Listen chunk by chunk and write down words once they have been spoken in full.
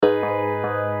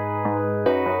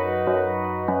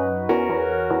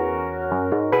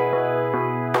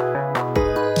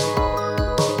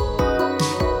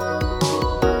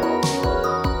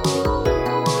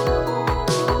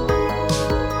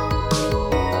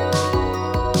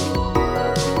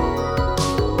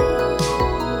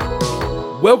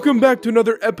Welcome back to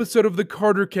another episode of the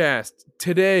Carter Cast.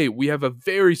 Today, we have a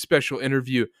very special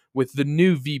interview with the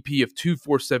new VP of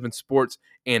 247 Sports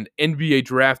and NBA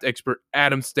draft expert,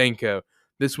 Adam Stanko.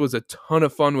 This was a ton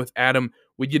of fun with Adam.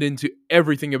 We get into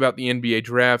everything about the NBA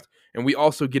draft, and we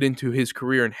also get into his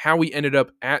career and how he ended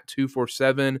up at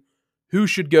 247, who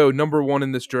should go number one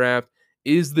in this draft,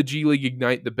 is the G League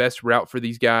Ignite the best route for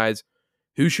these guys,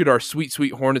 who should our sweet,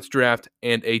 sweet Hornets draft,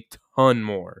 and a ton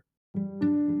more.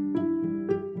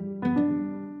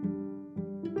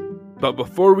 But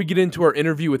before we get into our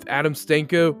interview with Adam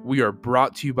Stanko, we are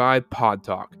brought to you by Pod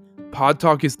Talk. Pod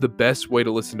Talk is the best way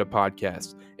to listen to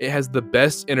podcasts. It has the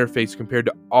best interface compared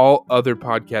to all other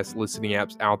podcast listening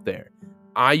apps out there.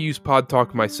 I use Pod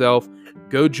Talk myself.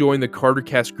 Go join the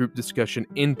CarterCast group discussion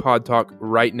in Pod Talk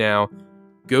right now.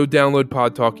 Go download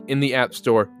Pod Talk in the App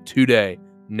Store today.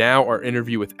 Now our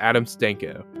interview with Adam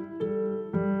Stanko.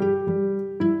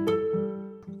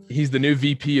 He's the new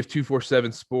VP of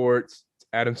 247 Sports.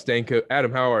 Adam Stanko. Adam,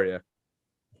 how are you?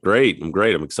 Great. I'm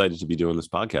great. I'm excited to be doing this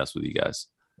podcast with you guys.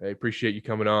 I appreciate you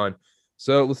coming on.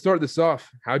 So let's start this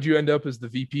off. How'd you end up as the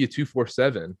VP of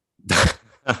 247?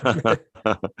 I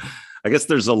guess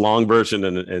there's a long version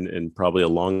and probably a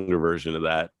longer version of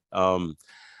that.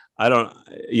 I don't,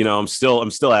 I'm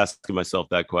still asking myself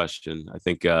that question. I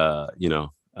think,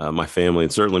 my family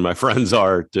and certainly my friends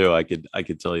are too. I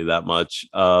could tell you that much.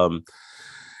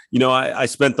 I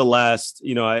spent the last,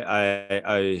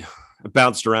 I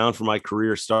bounced around for my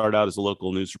career, started out as a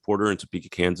local news reporter in Topeka,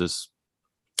 Kansas.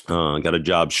 Got a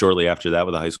job shortly after that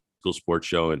with a high school sports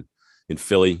show in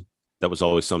Philly. That was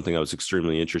always something I was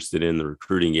extremely interested in, the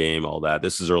recruiting game, all that.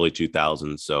 This is early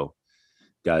 2000s. So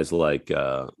guys like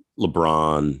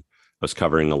LeBron, I was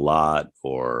covering a lot,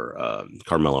 or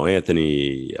Carmelo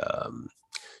Anthony.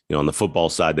 On the football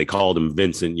side, they called him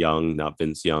Vincent Young, not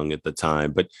Vince Young at the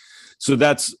time. But so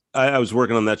I was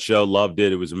working on that show, loved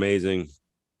it. It was amazing.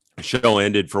 The show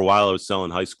ended. For a while, I was selling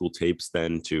high school tapes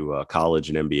then to college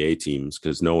and NBA teams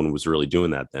because no one was really doing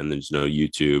that then. There's no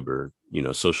YouTube or,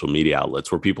 social media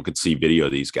outlets where people could see video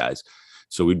of these guys.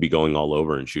 So we'd be going all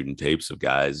over and shooting tapes of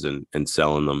guys and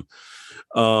selling them.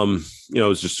 It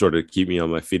was just sort of keep me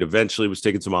on my feet. Eventually was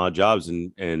taking some odd jobs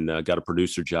and got a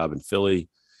producer job in Philly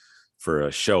for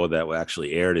a show that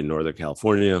actually aired in Northern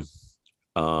California.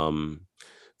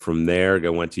 From there, I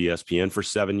went to ESPN for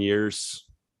 7 years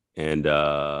and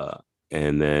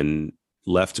then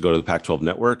left to go to the Pac-12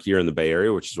 network here in the Bay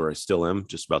Area, which is where I still am,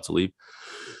 just about to leave.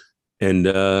 And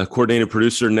coordinated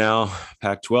producer now,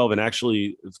 Pac-12. And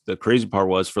actually, the crazy part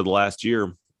was for the last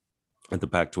year at the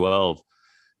Pac-12,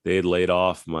 they had laid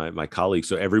off my colleagues.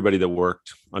 So everybody that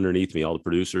worked underneath me, all the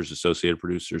producers, associated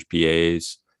producers,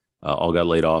 PAs, all got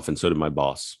laid off. And so did my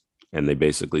boss. And they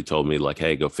basically told me, like,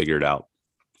 hey, go figure it out.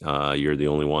 You're the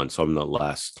only one. So I'm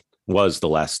was the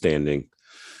last standing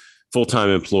full-time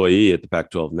employee at the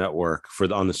Pac-12 network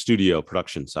on the studio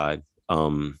production side.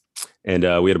 And we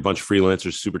had a bunch of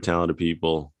freelancers, super talented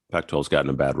people. Pac-12's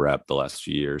gotten a bad rap the last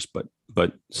few years,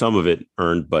 but some of it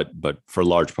earned, but for a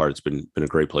large part, it's been a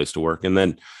great place to work. And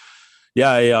then,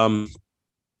 I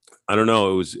don't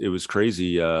know. It was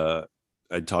crazy.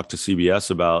 I talked to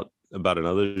CBS about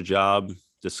another job,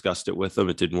 discussed it with them.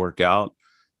 It didn't work out.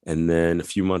 And then a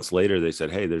few months later, they said,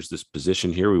 hey, there's this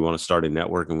position here. We want to start a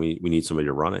network and we need somebody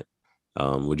to run it.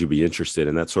 Would you be interested?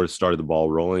 And that sort of started the ball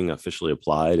rolling. I officially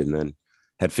applied and then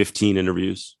had 15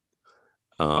 interviews,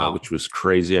 wow, which was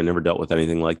crazy. I never dealt with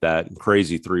anything like that.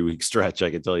 Crazy 3-week stretch, I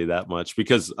can tell you that much,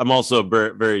 because I'm also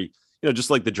very, very,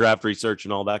 just like the draft research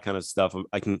and all that kind of stuff.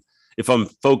 If I'm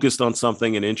focused on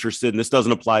something and interested, and this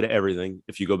doesn't apply to everything,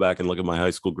 if you go back and look at my high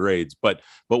school grades, but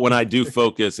when I do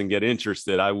focus and get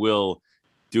interested, I will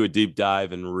do a deep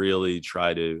dive and really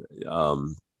try to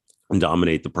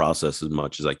dominate the process as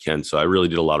much as I can. So I really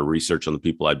did a lot of research on the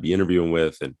people I'd be interviewing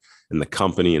with and the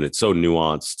company, and it's so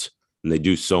nuanced and they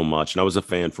do so much. And I was a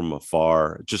fan from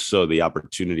afar, just so the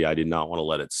opportunity, I did not want to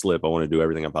let it slip. I want to do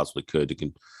everything I possibly could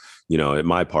to, at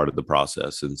my part of the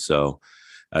process. And so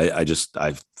I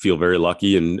feel very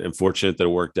lucky and fortunate that it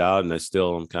worked out. And I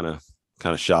still am kind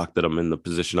of shocked that I'm in the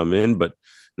position I'm in, but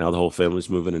now the whole family's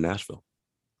moving to Nashville.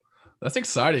 That's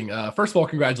exciting. First of all,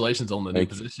 congratulations on the new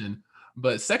position.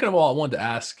 But second of all, I wanted to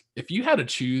ask, if you had to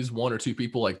choose one or two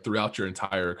people like throughout your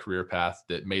entire career path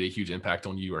that made a huge impact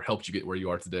on you or helped you get where you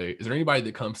are today, is there anybody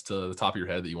that comes to the top of your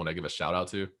head that you want to give a shout out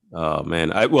to? Oh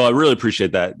man. I really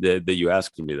appreciate that you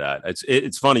asking me that.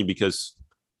 It's funny because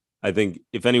I think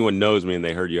if anyone knows me and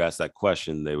they heard you ask that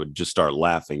question, they would just start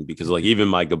laughing, because like even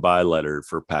my goodbye letter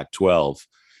for Pac-12,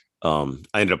 I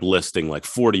ended up listing like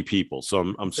 40 people. So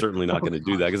I'm certainly not going to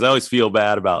do that, because I always feel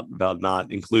bad about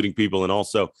not including people.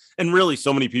 And really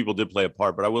so many people did play a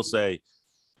part. But I will say, I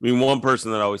mean, one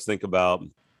person that I always think about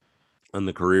on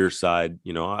the career side,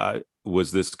 I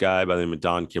was this guy by the name of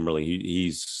Don Kimberly.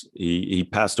 He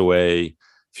passed away a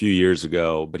few years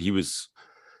ago, but he was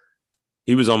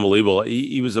unbelievable.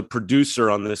 He was a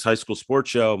producer on this high school sports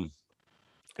show.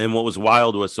 And what was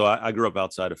wild was, so I grew up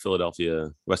outside of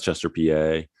Philadelphia, Westchester,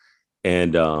 PA.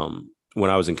 And when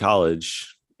I was in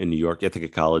college in New York, Ithaca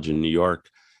College in New York,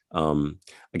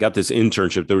 I got this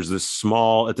internship. There was this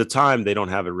small, at the time, they don't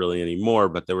have it really anymore,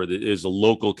 but there's a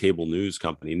local cable news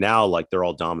company. Now, like, they're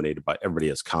all dominated by, everybody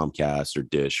has Comcast or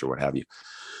Dish or what have you.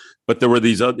 But there were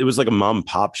these, it was like a mom and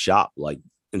pop shop, like,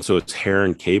 and so it's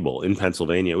Heron Cable in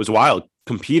Pennsylvania. It was wild,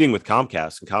 competing with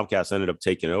Comcast, and Comcast ended up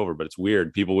taking over. But it's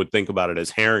weird. People would think about it as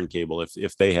Heron Cable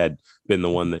if they had been the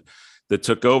one that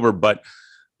took over. But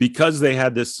because they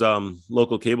had this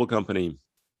local cable company,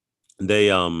 they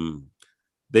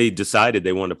decided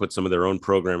they wanted to put some of their own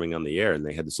programming on the air, and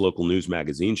they had this local news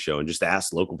magazine show and just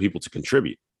asked local people to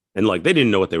contribute. And like, they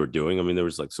didn't know what they were doing. I mean, there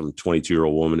was like some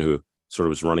 22-year-old woman who sort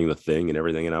of was running the thing and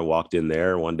everything. And I walked in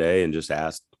there one day and just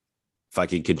asked if I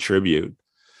could contribute.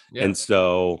 Yeah. And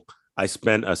so I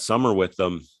spent a summer with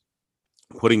them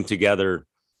putting together,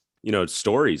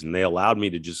 stories, and they allowed me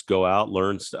to just go out,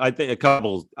 learn. I spent a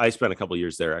couple of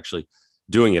years there actually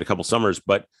doing it, a couple summers,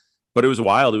 but it was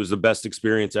wild. It was the best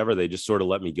experience ever. They just sort of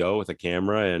let me go with a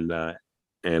camera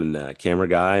and a camera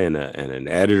guy and an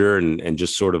editor and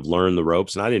just sort of learn the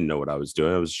ropes. And I didn't know what I was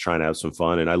doing. I was trying to have some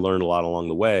fun, and I learned a lot along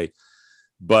the way.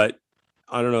 But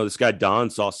I don't know, this guy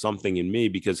Don saw something in me,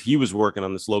 because he was working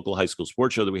on this local high school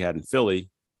sports show that we had in Philly,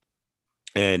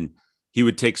 and he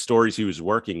would take stories he was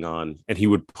working on and he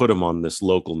would put them on this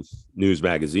local news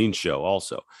magazine show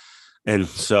also. And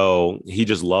so he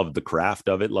just loved the craft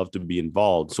of it, loved to be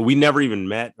involved. So we never even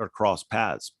met or crossed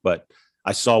paths, but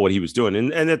I saw what he was doing.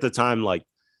 And at the time, like,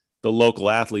 the local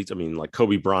athletes, I mean, like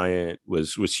Kobe Bryant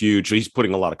was huge. So he's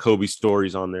putting a lot of Kobe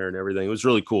stories on there and everything. It was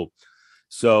really cool.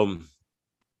 So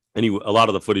anyway, a lot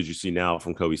of the footage you see now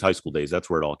from Kobe's high school days, that's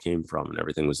where it all came from, and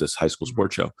everything was this high school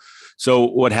sports show. So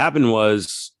what happened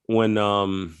was, when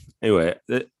anyway,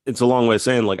 it's a long way of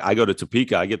saying, like, I go to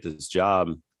Topeka, I get this job,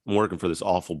 I'm working for this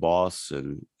awful boss,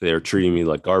 and they're treating me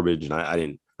like garbage. And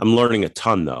I'm learning a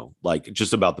ton, though, like,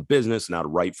 just about the business and how to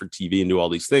write for TV and do all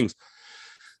these things.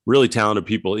 Really talented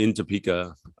people in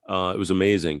Topeka. It was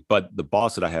amazing, but the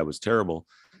boss that I had was terrible.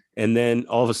 And then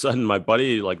all of a sudden, my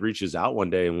buddy like reaches out one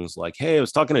day and was like, "Hey, I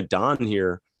was talking to Don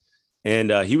here,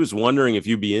 and he was wondering if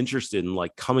you'd be interested in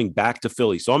like coming back to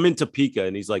Philly." So I'm in Topeka,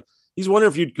 and he's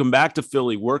wondering if you'd come back to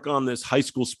Philly, work on this high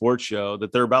school sports show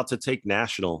that they're about to take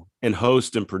national, and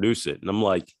host and produce it. And I'm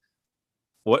like,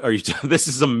 "What are you doing? This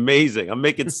is amazing. I'm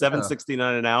making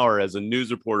 $7.69 an hour as a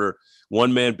news reporter,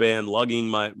 one-man band, lugging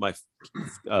my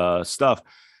stuff."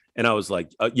 And I was like,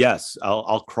 "Yes,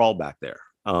 I'll crawl back there."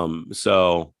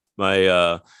 So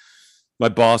my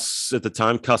boss at the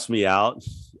time cussed me out,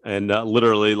 and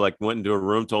literally like went into a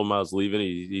room, told him I was leaving.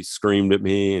 He screamed at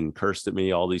me and cursed at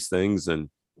me, all these things, and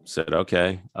said,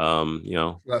 "Okay."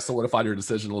 That solidified your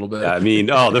decision a little bit. I mean,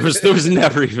 there was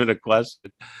never even a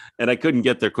question, and I couldn't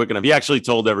get there quick enough. He actually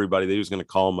told everybody that he was going to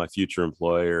call my future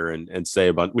employer and say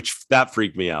about, which that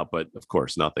freaked me out, but of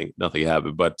course nothing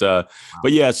happened. But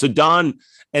yeah, so Don,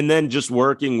 and then just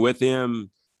working with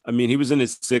him. I mean, he was in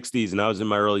his 60s and I was in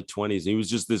my early 20s. He was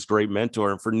just this great mentor,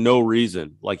 and for no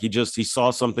reason, like he saw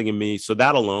something in me. So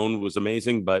that alone was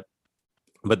amazing. But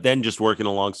then just working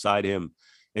alongside him,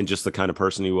 and just the kind of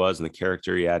person he was and the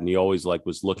character he had, and he always like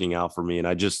was looking out for me. And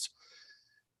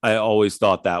I always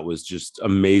thought that was just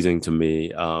amazing to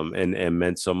me, and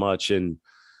meant so much. And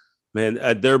man,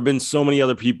 there have been so many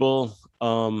other people.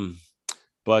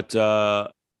 But there,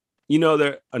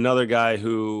 another guy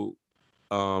who,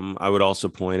 I would also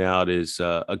point out is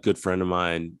a good friend of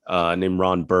mine named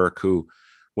Ron Burke, who,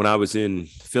 when I was in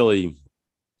Philly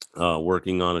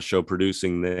working on a show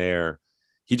producing there,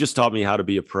 he just taught me how to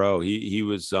be a pro. He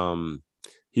was an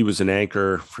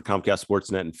anchor for Comcast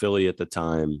Sportsnet in Philly at the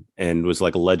time, and was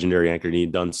like a legendary anchor. And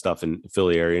he'd done stuff in the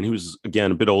Philly area, and he was,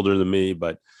 again, a bit older than me,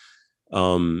 but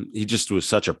he just was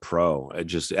such a pro,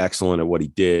 just excellent at what he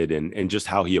did, and just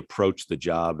how he approached the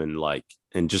job,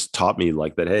 and just taught me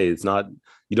like that. Hey, it's not,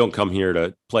 you don't come here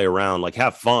to play around, like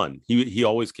have fun. He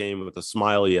always came with a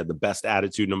smile. He had the best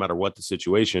attitude no matter what the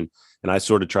situation. And I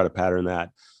sort of try to pattern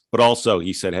that. But also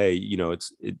he said, hey,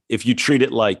 if you treat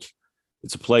it like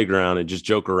it's a playground and just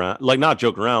joke around, like not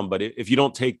joke around, but if you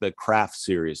don't take the craft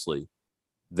seriously,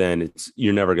 then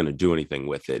you're never going to do anything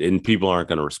with it, and people aren't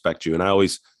going to respect you. And I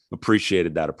always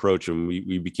appreciated that approach, and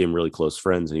we became really close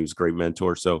friends, and he was a great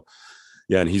mentor. So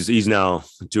yeah, and he's now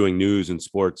doing news and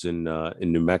sports in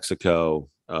New Mexico.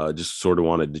 Just sort of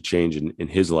wanted to change in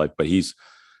his life, but he's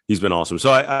been awesome.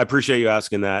 So I appreciate you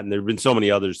asking that. And there've been so many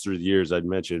others through the years I'd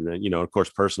mentioned, of course,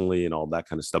 personally and all that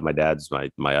kind of stuff. My dad's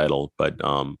my idol, but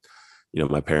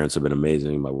my parents have been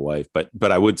amazing, my wife,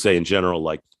 but I would say in general,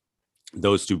 like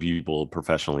those two people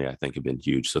professionally, I think have been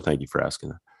huge. So thank you for asking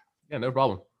that. Yeah, no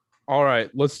problem. All right,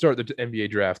 let's start the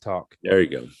NBA draft talk. There you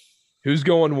go. Who's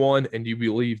going 1, and do you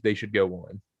believe they should go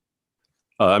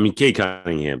 1? Cade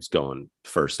Cunningham's going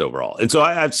first overall. And so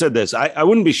I've said this, I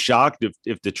wouldn't be shocked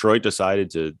if Detroit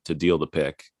decided to deal the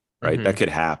pick, right? Mm-hmm. That could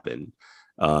happen.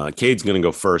 Cade's going to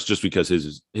go first just because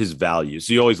his value.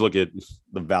 So you always look at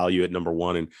the value at number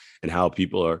 1 and how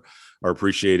people are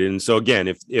appreciated. And so again,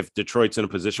 if Detroit's in a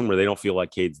position where they don't feel like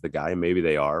Cade's the guy, maybe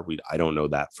they are, I don't know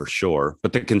that for sure,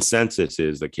 but the consensus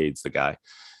is that Cade's the guy.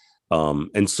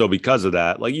 And so because of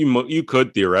that, like you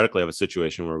could theoretically have a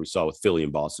situation where we saw with Philly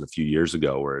and Boston a few years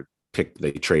ago where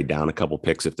they trade down a couple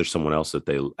picks if there's someone else that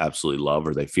they absolutely love,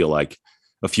 or they feel like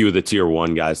a few of the tier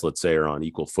 1 guys, let's say, are on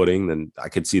equal footing, then I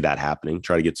could see that happening.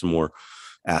 Try to get some more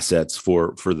assets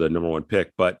for the number 1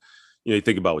 pick. But you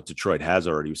think about what Detroit has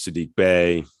already with Saddiq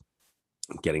Bey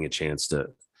getting a chance to,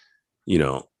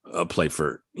 play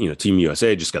for, Team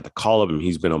USA, just got the call of him.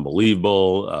 He's been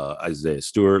unbelievable. Isaiah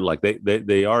Stewart, like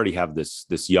they already have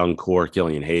this young core,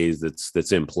 Killian Hayes,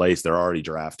 that's in place. They're already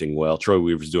drafting well. Troy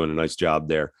Weaver's doing a nice job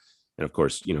there. And of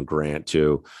course, Grant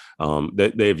too.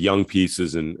 They have young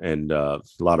pieces and a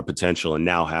lot of potential, and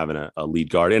now having a lead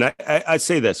guard. And I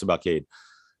say this about Cade.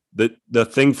 The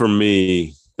thing for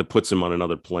me that puts him on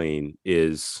another plane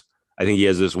is I think he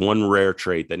has this one rare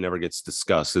trait that never gets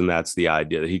discussed, and that's the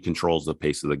idea that he controls the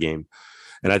pace of the game.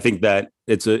 And I think that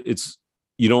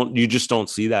you just don't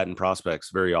see that in prospects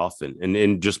very often, and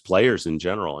in just players in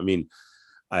general. I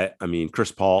mean,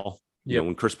 Chris Paul.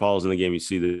 When Chris Paul is in the game, you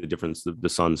see the difference. The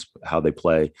Suns, how they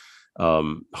play.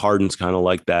 Harden's kind of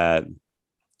like that.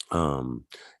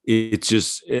 It's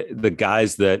just the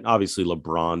guys that obviously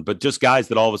LeBron, but just guys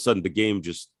that all of a sudden the game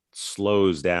just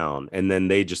slows down, and then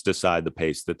they just decide the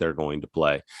pace that they're going to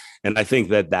play. And I think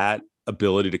that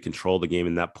ability to control the game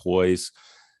and that poise,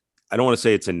 I don't want to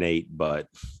say it's innate, but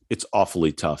it's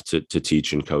awfully tough to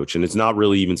teach and coach. And it's not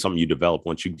really even something you develop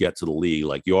once you get to the league.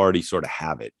 Like you already sort of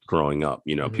have it growing up.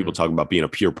 Mm-hmm. People talk about being a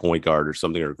pure point guard or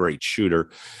something, or a great shooter.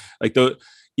 Like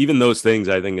even those things,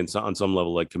 I think on some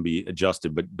level, like can be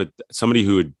adjusted. But somebody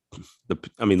who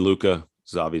Luka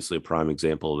is obviously a prime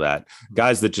example of that.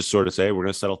 Guys that just sort of say, we're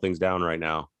going to settle things down right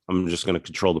now. I'm just going to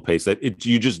control the pace.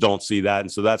 You just don't see that.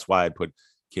 And so that's why I put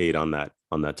Cade on that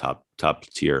top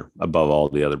tier above all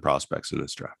the other prospects in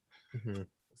this draft. Mm-hmm.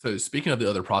 So speaking of the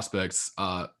other prospects,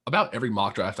 about every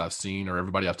mock draft I've seen or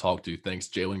everybody I've talked to thinks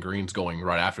Jalen Green's going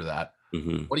right after that.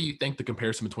 Mm-hmm. What do you think the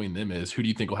comparison between them is? Who do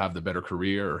you think will have the better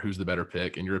career, or who's the better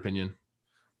pick in your opinion?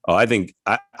 Oh, I think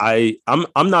I'm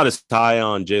not as high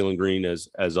on Jalen Green as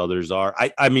others are.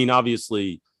 I mean,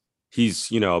 obviously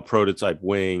he's, a prototype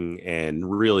wing and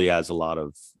really has a lot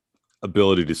of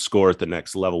ability to score at the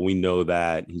next level. We know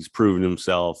that he's proven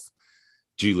himself.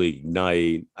 G League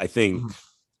Ignite. I think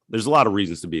there's a lot of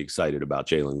reasons to be excited about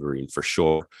Jalen Green for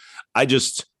sure.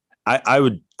 I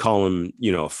would call him,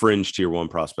 a fringe tier 1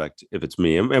 prospect if it's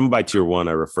me. And by tier 1,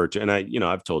 I refer to, and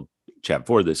I've told Chad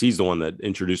before this, he's the one that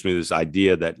introduced me to this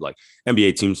idea that like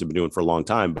NBA teams have been doing for a long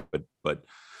time, but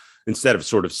instead of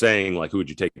sort of saying like, who would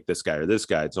you take, this guy or this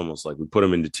guy? It's almost like we put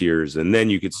them into tiers, and then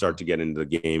you could start to get into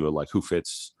the game of like who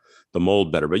fits the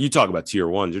mold better. But you talk about tier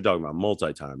 1s, you're talking about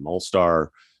multi-time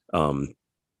all-star,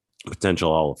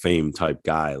 potential Hall of Fame type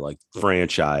guy, like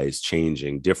franchise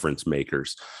changing difference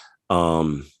makers.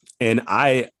 And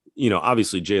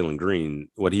obviously Jalen Green,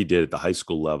 what he did at the high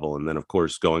school level, and then of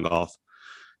course going off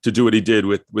to do what he did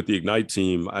with the Ignite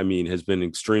team, has been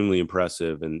extremely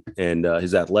impressive, and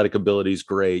his athletic ability is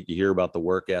great. You hear about the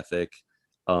work ethic.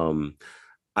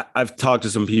 I've talked to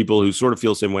some people who sort of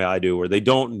feel the same way I do, where they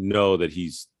don't know that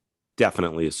he's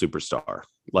definitely a superstar.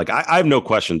 Like I have no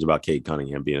questions about Cade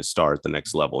Cunningham being a star at the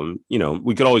next level. And,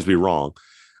 we could always be wrong.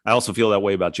 I also feel that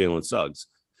way about Jalen Suggs,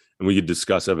 and we could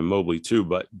discuss Evan Mobley too.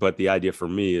 But the idea for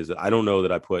me is that I don't know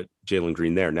that I put Jalen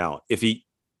Green there. Now, if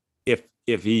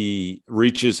he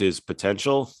reaches his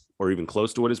potential or even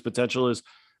close to what his potential is,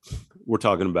 we're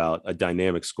talking about a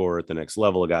dynamic scorer at the next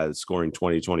level, a guy that's scoring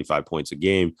 20, 25 points a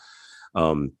game,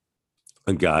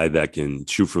 a guy that can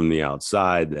shoot from the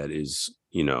outside, that is,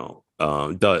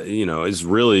 is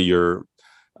really your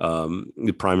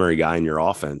the primary guy in your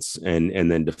offense,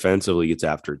 and then defensively gets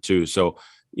after it too. So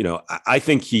I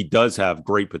think he does have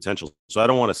great potential. So I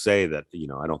don't want to say that,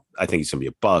 I think he's going to be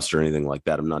a bust or anything like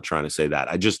that. I'm not trying to say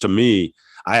that. To me,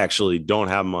 I actually don't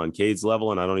have him on Cade's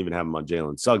level, and I don't even have him on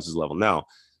Jalen Suggs' level. Now,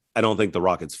 I don't think the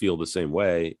Rockets feel the same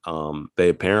way. They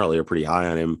apparently are pretty high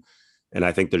on him. And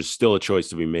I think there's still a choice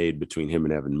to be made between him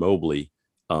and Evan Mobley.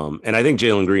 And I think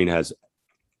Jalen Green has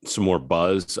some more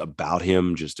buzz about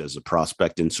him just as a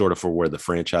prospect and sort of for where the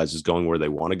franchise is going, where they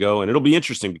want to go. And it'll be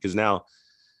interesting because now,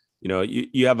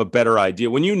 you have a better idea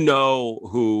when you know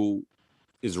who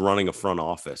is running a front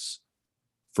office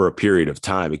for a period of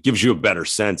time. It gives you a better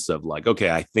sense of like, okay,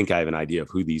 I think I have an idea of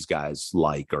who these guys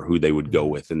like or who they would go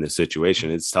with in this situation.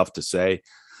 It's tough to say,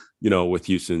 with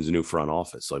Houston's new front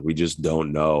office, like we just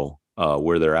don't know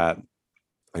where they're at.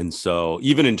 And so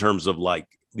even in terms of like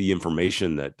the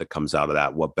information that comes out of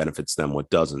that, what benefits them,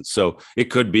 what doesn't. So it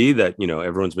could be that,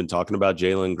 everyone's been talking about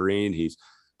Jalen Green. He's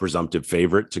presumptive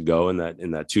favorite to go in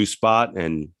that 2 spot.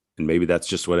 And maybe that's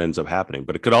just what ends up happening,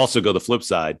 but it could also go the flip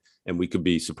side and we could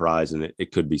be surprised and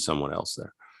it could be someone else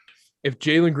there. If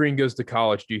Jalen Green goes to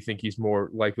college, do you think he's more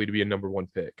likely to be a number 1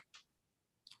 pick?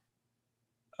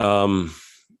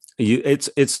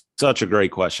 It's such a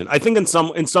great question. I think in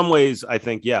some ways, I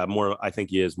think he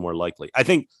is more likely. I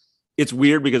think it's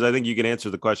weird because I think you can answer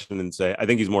the question and say, I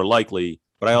think he's more likely,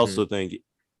 but I also think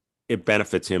it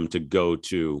benefits him to go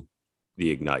to the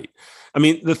Ignite. I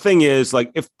mean, the thing is,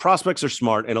 like, if prospects are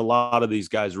smart and a lot of these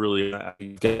guys really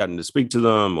gotten to speak to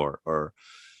them or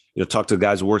talk to the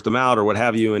guys who work them out or what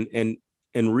have you, and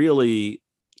really,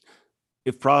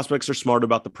 if prospects are smart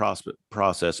about the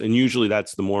process, and usually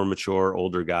that's the more mature,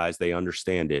 older guys, they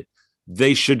understand it.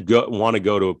 They should want to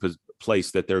go to a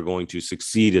place that they're going to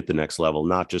succeed at the next level,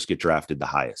 not just get drafted the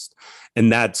highest.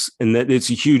 And that it's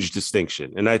a huge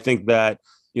distinction. And I think that,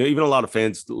 even a lot of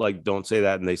fans like don't say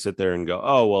that and they sit there and go,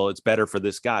 oh, well, it's better for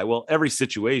this guy. Well, every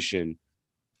situation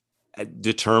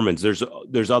determines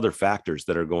there's other factors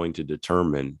that are going to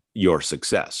determine your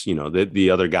success. The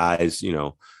other guys,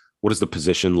 what does the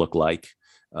position look like?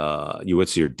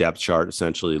 What's your depth chart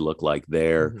essentially look like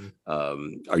there?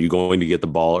 Are you going to get the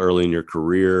ball early in your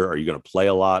career? Are you going to play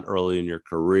a lot early in your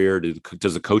career?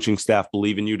 Does the coaching staff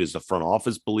believe in you? Does the front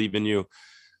office believe in you?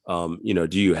 Do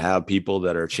you have people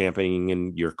that are championing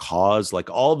in your cause? Like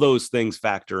all those things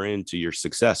factor into your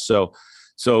success.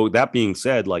 So that being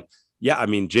said, like, yeah, I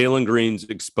mean, Jalen Green's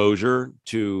exposure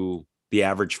to the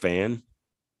average fan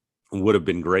would have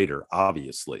been greater.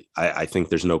 Obviously, I think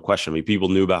there's no question. I mean, people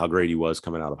knew about how great he was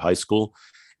coming out of high school.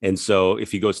 And so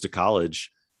if he goes to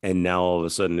college and now all of a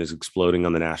sudden is exploding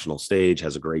on the national stage,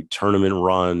 has a great tournament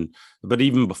run, but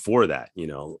even before that,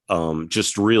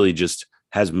 just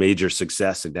has major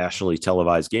success in nationally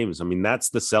televised games. I mean, that's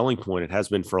the selling point. It has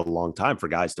been for a long time for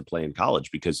guys to play in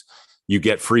college because you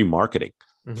get free marketing.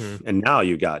 And now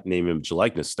you got name, image,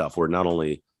 likeness stuff where not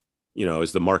only,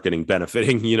 is the marketing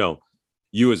benefiting,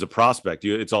 you as a prospect,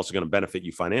 it's also going to benefit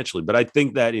you financially. But I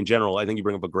think that in general, I think you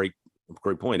bring up a great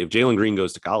point. If Jalen Green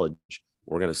goes to college,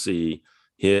 we're going to see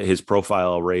his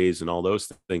profile raise and all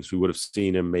those things. We would have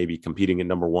seen him maybe competing at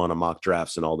number 1 on mock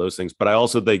drafts and all those things. But I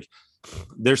also think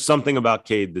there's something about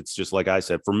Cade that's just, like I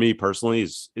said, for me personally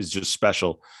is just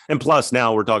special. And plus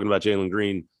now we're talking about Jalen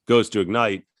Green goes to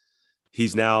Ignite.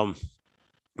 He's now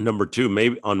number 2,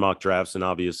 maybe on mock drafts. And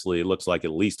obviously it looks like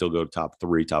at least he'll go top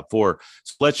 3, top 4.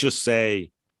 So let's just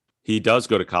say he does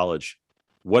go to college.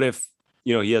 What if,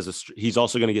 he's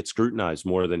also going to get scrutinized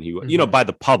more than he, by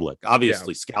the public.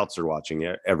 Obviously, scouts are watching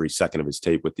every second of his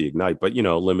tape with the Ignite, but,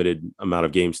 limited amount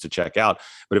of games to check out.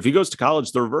 But if he goes to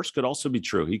college, the reverse could also be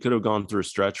true. He could have gone through a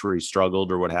stretch where he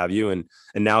struggled or what have you. And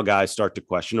now guys start to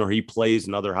question, or he plays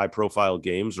in other high profile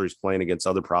games or he's playing against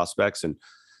other prospects and,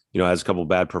 has a couple of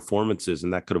bad performances.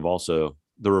 And that could have also,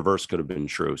 the reverse could have been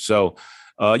true. So,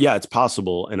 it's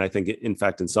possible. And I think, in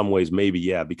fact, in some ways,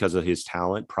 maybe, because of his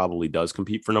talent, probably does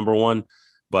compete for number 1.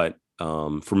 But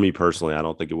for me personally, I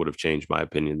don't think it would have changed my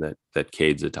opinion that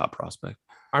Cade's a top prospect.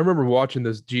 I remember watching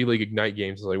those G League Ignite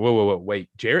games. I was like, whoa, wait,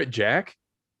 Jarrett Jack?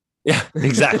 Yeah,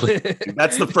 exactly.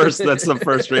 That's the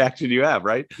first reaction you have,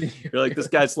 right? You're like, this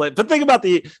guy's slick. But think about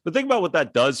what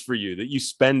that does for you, that you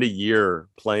spend a year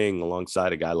playing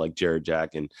alongside a guy like Jarrett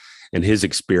Jack and his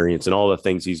experience and all the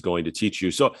things he's going to teach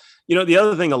you. So, the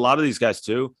other thing, a lot of these guys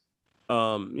too,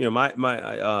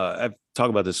 I've talked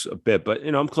about this a bit, but,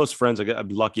 I'm close friends. I'm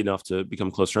lucky enough to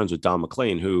become close friends with Don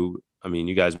McClain, who, I mean,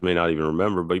 you guys may not even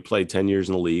remember, but he played 10 years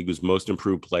in the league, was most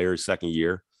improved player his second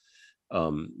year.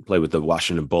 Played with the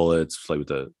Washington Bullets, played with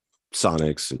the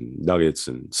Sonics and Nuggets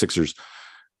and Sixers.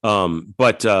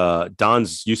 But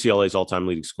Don's UCLA's all-time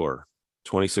leading scorer,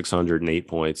 2,608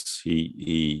 points.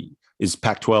 He is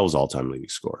Pac-12's all-time leading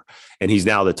scorer. And he's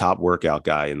now the top workout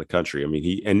guy in the country. I mean,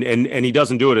 he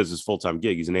doesn't do it as his full-time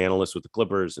gig. He's an analyst with the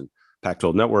Clippers and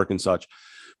Pac-12 Network and such.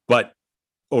 But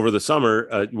over the summer,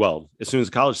 as soon as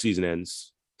the college season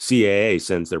ends, CAA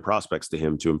sends their prospects to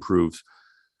him to improve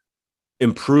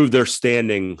their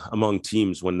standing among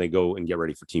teams when they go and get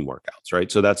ready for team workouts,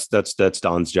 right? So that's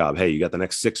Don's job. Hey, you got the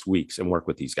next 6 weeks and work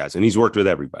with these guys. And he's worked with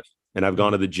everybody. And I've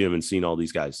gone to the gym and seen all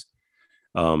these guys.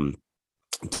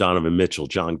 Donovan Mitchell,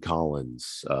 John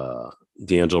Collins,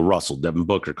 D'Angelo Russell, Devin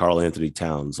Booker, Karl Anthony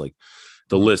Towns, like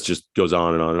the list just goes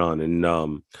on and on and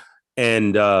on.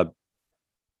 And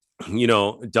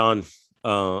Don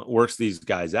works these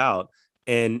guys out,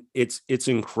 and it's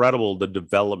incredible the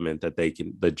development that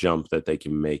the jump that they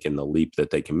can make and the leap that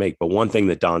they can make. But one thing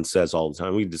that Don says all the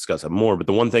time, we discuss it more, but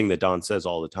the one thing that Don says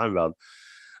all the time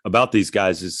about these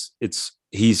guys is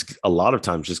he's a lot of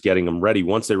times just getting them ready.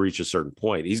 Once they reach a certain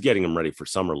point, he's getting them ready for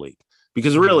summer league,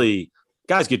 because really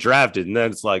guys get drafted and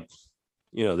then it's like,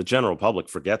 the general public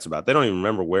forgets about it. They don't even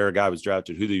remember where a guy was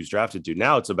drafted, who he was drafted to.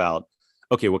 Now it's about,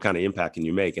 okay, what kind of impact can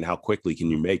you make and how quickly can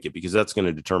you make it? Because that's going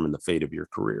to determine the fate of your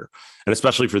career. And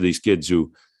especially for these kids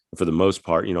who, for the most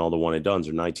part, all the one and dones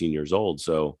are 19 years old.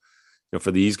 So,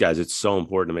 for these guys, it's so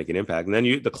important to make an impact. And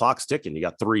then the clock's ticking. You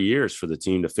got 3 years for the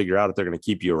team to figure out if they're going to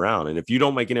keep you around. And if you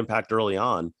don't make an impact early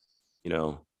on,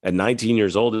 at 19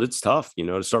 years old, it's tough,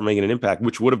 to start making an impact,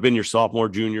 which would have been your sophomore,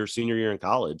 junior, senior year in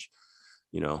college.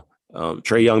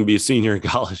 Trae Young be a senior in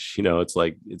college, it's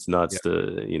like, it's nuts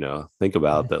to, think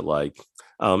about that. Like,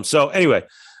 so anyway,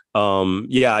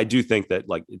 I do think that,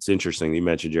 like, it's interesting that you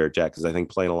mentioned Jarrett Jack, because I think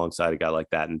playing alongside a guy like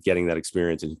that and getting that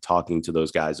experience and talking to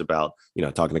those guys about,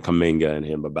 talking to Kuminga and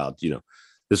him about,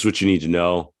 this is what you need to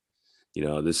know.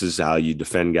 This is how you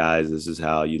defend guys. This is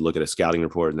how you look at a scouting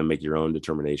report and then make your own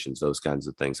determinations. Those kinds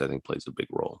of things, I think, plays a big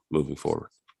role moving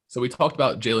forward. So we talked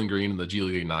about Jalen Green and the G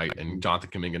League Ignite and Jonathan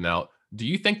Kuminga. Now, do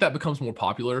you think that becomes more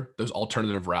popular, those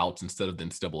alternative routes instead of the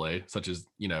NCAA, such as,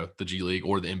 the G League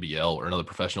or the NBL or another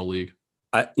professional league?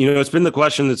 It's been the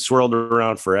question that's swirled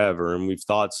around forever, and we've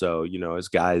thought so, as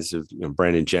guys have,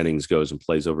 Brandon Jennings goes and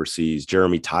plays overseas.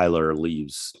 Jeremy Tyler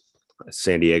leaves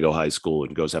San Diego High School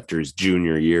and goes after his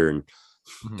junior year and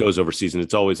goes overseas. And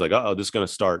it's always like, this is going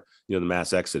to start, the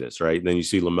mass exodus, right? And then you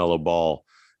see LaMelo Ball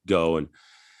go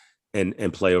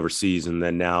and play overseas. And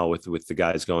then now with the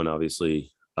guys going,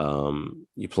 obviously,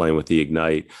 you playing with the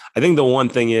Ignite. I think the one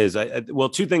thing is,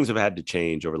 two things have had to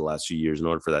change over the last few years in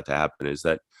order for that to happen. Is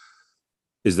that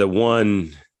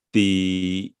one,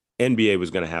 the NBA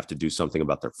was going to have to do something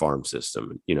about their farm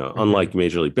system. Unlike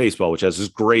Major League Baseball, which has this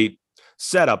great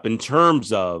setup in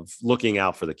terms of looking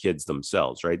out for the kids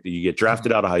themselves, right? You get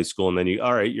drafted out of high school and then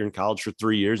you're in college for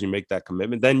 3 years, you make that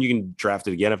commitment. Then you can draft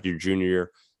it again after your junior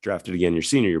year, draft it again your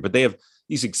senior year. But they have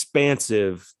these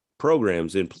expansive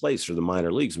programs in place for the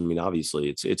minor leagues. I mean, obviously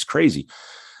it's crazy,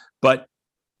 but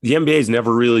the NBA has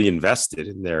never really invested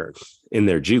in their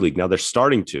G League. Now they're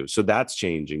starting to, so that's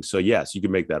changing. So yes, you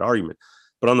can make that argument,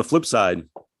 but on the flip side,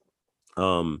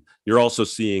 you're also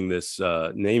seeing this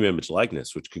name, image,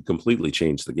 likeness, which could completely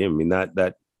change the game. I mean,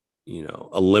 that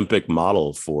Olympic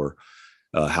model for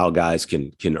how guys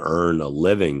can earn a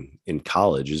living in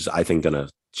college is, I think, going to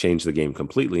change the game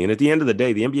completely. And at the end of the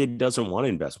day, the NBA doesn't want to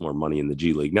invest more money in the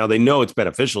G League. Now they know it's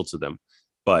beneficial to them,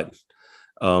 but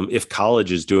if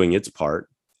college is doing its part,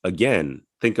 again,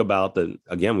 think about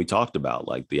we talked about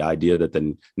like the idea that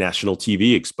the national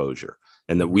TV exposure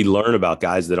and that we learn about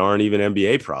guys that aren't even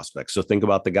NBA prospects. So think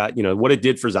about the guy, what it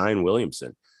did for Zion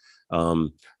Williamson,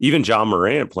 even John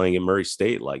Morant playing at Murray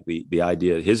State, like the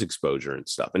idea of his exposure and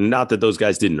stuff. And not that those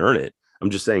guys didn't earn it. I'm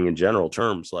just saying in general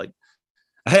terms, like,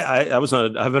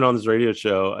 I've been on this radio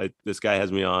show. This guy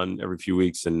has me on every few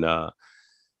weeks. And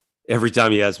every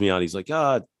time he has me on, he's like,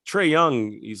 Trae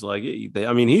Young. He's like,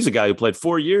 he's a guy who played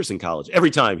 4 years in college. Every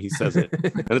time he says it.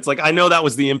 And it's like, I know that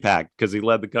was the impact because he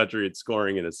led the country at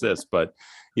scoring and assists, but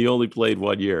he only played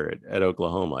 1 year at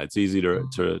Oklahoma. It's easy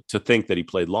to think that he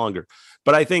played longer.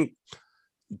 But I think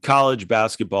college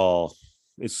basketball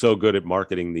is so good at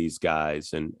marketing these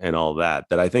guys and all that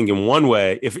I think in one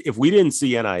way, if we didn't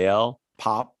see NIL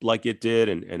pop like it did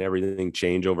and everything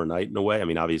change overnight in a way, I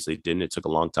mean, obviously it didn't, it took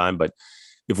a long time, but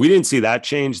if we didn't see that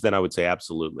change, then I would say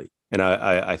absolutely. And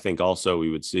I think also we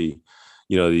would see,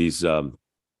 these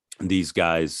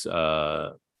guys,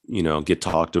 get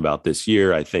talked about this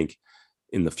year. I think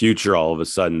in the future, all of a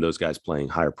sudden, those guys playing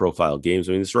higher profile games.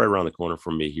 I mean, it's right around the corner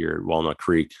from me here at Walnut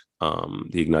Creek, the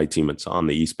Ignite team. It's on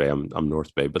the East Bay. I'm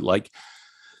North Bay, but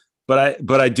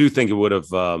I do think it would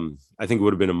have, I think it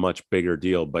would have been a much bigger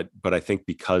deal. But I think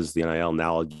because the NIL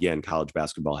now, again, college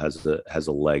basketball has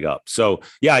a leg up. So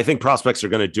yeah, I think prospects are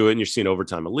going to do it, and you're seeing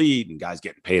overtime elite and guys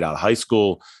getting paid out of high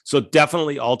school. So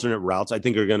definitely alternate routes, I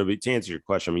think, are going to be, to answer your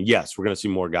question, I mean, yes, we're going to see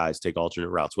more guys take alternate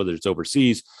routes, whether it's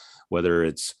overseas, whether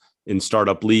it's in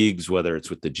startup leagues, whether it's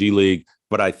with the G League.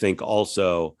 But I think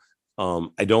also,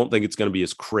 I don't think it's going to be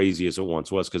as crazy as it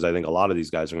once was, because I think a lot of these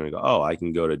guys are going to go, oh, I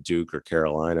can go to Duke or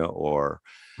Carolina or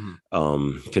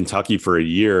Kentucky for a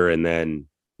year, and then,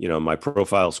 you know, my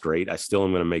profile's great. I still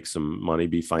am going to make some money,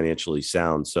 be financially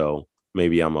sound. So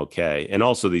maybe I'm okay. And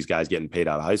also these guys getting paid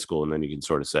out of high school, and then you can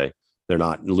sort of say they're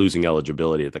not losing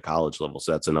eligibility at the college level.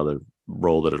 So that's another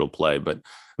role that it'll play. But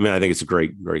I mean, I think it's a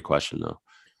great question, though.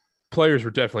 Players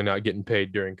were definitely not getting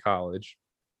paid during college.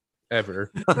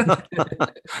 Ever.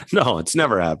 No, it's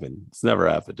never happened. It's never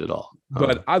happened at all.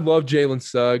 But I love Jalen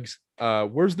Suggs.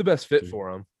 Where's the best fit for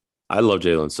him? I love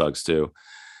Jalen Suggs too.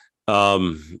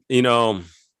 You know,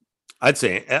 I'd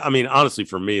say, I mean, honestly,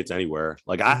 for me, it's anywhere.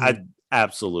 Like I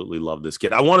absolutely love this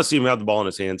kid. I want to see him have the ball in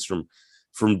his hands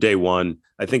from day one.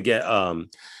 I think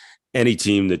any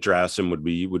team that drafts him would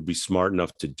be smart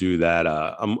enough to do that.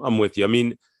 I'm with you. I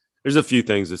mean, there's a few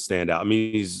things that stand out. I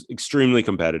mean, he's extremely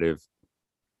competitive.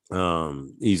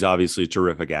 He's obviously a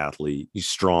terrific athlete. He's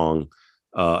strong.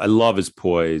 I love his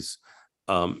poise.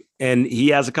 And he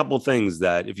has a couple of things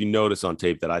that, if you notice on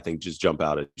tape, that I think just jump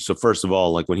out at you. So first of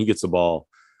all, like when he gets the ball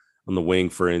on the wing,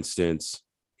 for instance,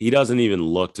 he doesn't even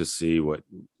look to see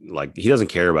he doesn't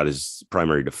care about his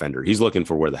primary defender. He's looking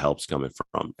for where the help's coming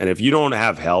from. And if you don't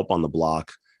have help on the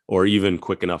block or even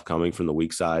quick enough coming from the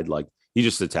weak side, like he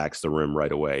just attacks the rim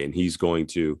right away, and he's going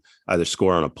to either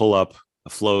score on a pull-up, a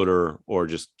floater, or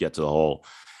just get to the hole.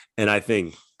 And I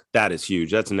think that is huge.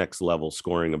 That's next level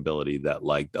scoring ability that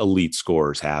like elite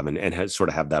scorers have, and has sort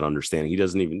of have that understanding.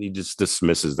 He just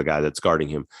dismisses the guy that's guarding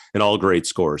him. And all great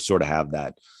scorers sort of have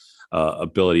that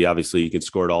ability. Obviously, he can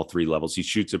score at all three levels. He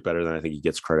shoots it better than I think he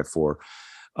gets credit for.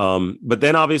 But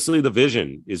then obviously the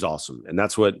vision is awesome. And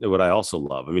that's what I also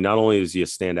love. I mean, not only is he a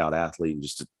standout athlete and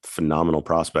just a phenomenal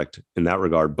prospect in that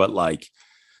regard, but like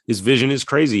his vision is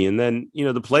crazy. And then, you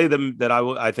know, the play that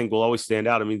I think will always stand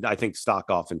out. I mean, I think stock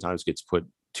oftentimes gets put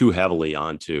too heavily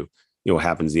onto, you know, what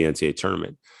happens in the NCAA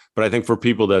tournament. But I think for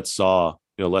people that saw,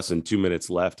 you know, less than 2 minutes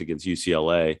left against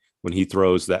UCLA, when he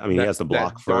throws that, I mean, he has the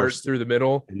block first through the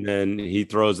middle, and then he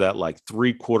throws that like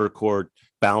 3/4 court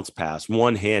bounce pass,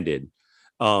 one-handed.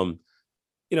 You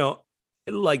know,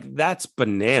 like that's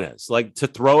bananas. Like to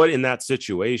throw it in that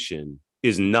situation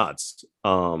is nuts.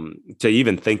 To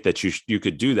even think that you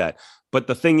could do that. But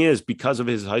the thing is, because of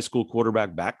his high school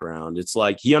quarterback background, it's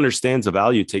like he understands the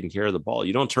value of taking care of the ball.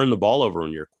 You don't turn the ball over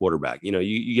when you're a quarterback. You know,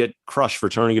 you get crushed for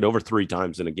turning it over 3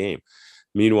 times in a game.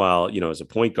 Meanwhile, you know, as a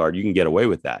point guard, you can get away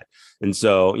with that. And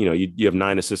so, you know, you have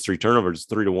 9 assists, 3 turnovers,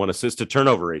 3-to-1 assist to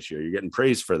turnover ratio. You're getting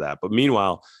praised for that. But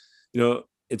meanwhile, you know,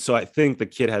 so I think the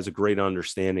kid has a great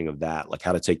understanding of that, like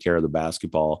how to take care of the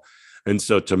basketball. And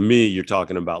so to me, you're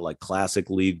talking about like classic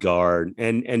lead guard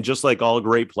and just like all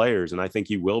great players. And I think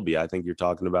he will be. I think you're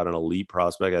talking about an elite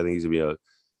prospect. I think he's going to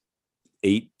be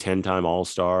a 8-10-time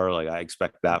All-Star. Like I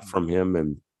expect that from him.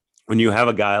 And when you have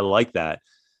a guy like that,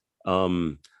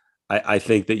 I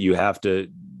think that you have to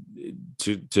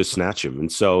snatch him.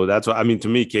 And so that's what, I mean, to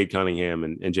me, Cade Cunningham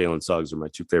and Jalen Suggs are my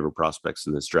 2 favorite prospects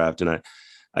in this draft. And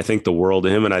I think the world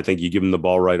of him. And I think you give him the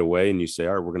ball right away and you say,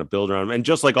 all right, we're going to build around him. And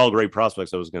just like all great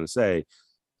prospects, I was going to say,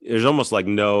 there's almost like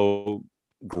no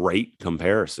great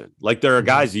comparison. Like there are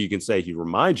guys that you can say he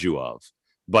reminds you of,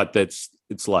 but it's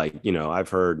like, you know, I've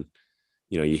heard,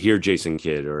 you know, you hear Jason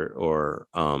Kidd or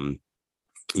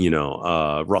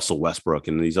Russell Westbrook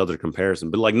and these other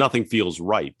comparisons, but like nothing feels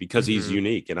right because he's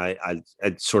unique. And I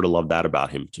sort of love that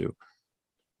about him too.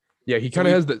 Yeah. He kind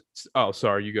of has the, oh,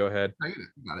 sorry, you go ahead. I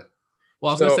got it. Well,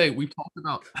 I was going to say, we've talked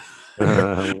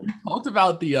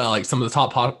about the like some of the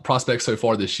top prospects so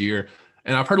far this year.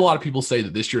 And I've heard a lot of people say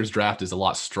that this year's draft is a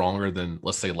lot stronger than,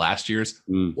 let's say, last year's.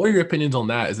 What are your opinions on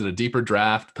that? Is it a deeper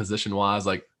draft position wise?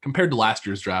 Like compared to last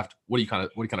year's draft, what do you kind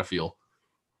of feel?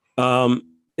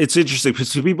 It's interesting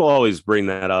because people always bring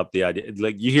that up. The idea,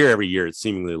 like you hear every year, it's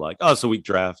seemingly like, oh, it's a weak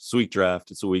draft. It's a weak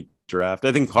draft. It's a weak draft.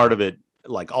 I think part of it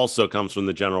like also comes from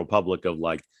the general public of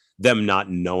like them not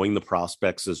knowing the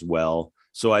prospects as well.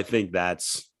 So I think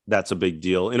that's a big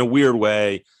deal in a weird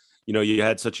way. You know, you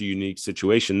had such a unique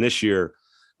situation this year,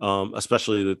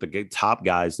 especially the top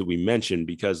guys that we mentioned,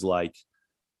 because like,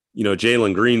 you know,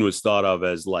 Jalen Green was thought of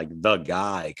as like the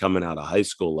guy coming out of high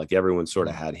school. Like everyone sort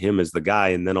of had him as the guy.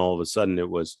 And then all of a sudden it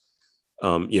was,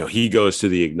 you know, he goes to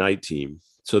the Ignite team.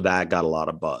 So that got a lot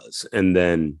of buzz. And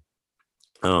then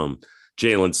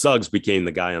Jalen Suggs became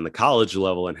the guy on the college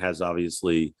level and has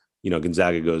obviously,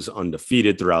 Gonzaga goes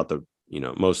undefeated throughout the,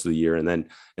 most of the year, and then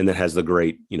has the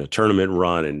great, tournament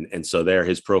run. And so there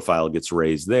his profile gets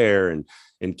raised there.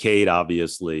 And Cade,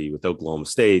 obviously, with Oklahoma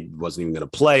State, wasn't even going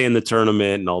to play in the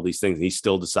tournament and all these things. And he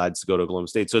still decides to go to Oklahoma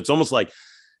State. So it's almost like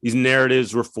these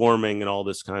narratives were forming and all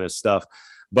this kind of stuff.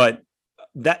 But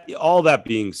all that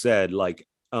being said, like,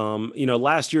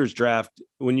 last year's draft,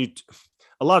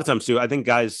 a lot of times too, I think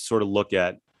guys sort of look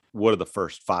at what are the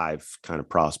first 5 kind of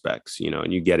prospects,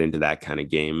 and you get into that kind of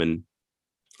game. And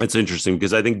it's interesting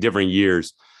because I think different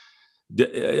years,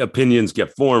 opinions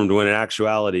get formed when in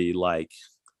actuality, like,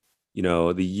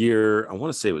 the year, I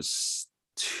want to say it was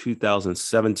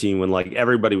 2017 when like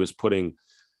everybody was putting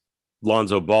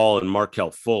Lonzo Ball and Markelle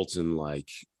Fultz and like,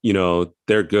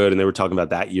 they're good. And they were talking about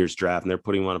that year's draft and they're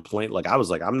putting him on a plane. Like, I was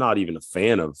like, I'm not even a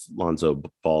fan of Lonzo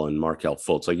Ball and Markelle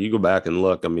Fultz. Like, you go back and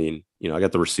look, I mean, I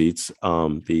got the receipts.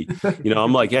 I'm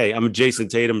like, hey, Jason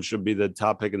Tatum should be the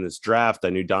top pick in this draft. I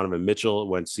knew Donovan Mitchell,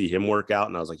 went to see him work out.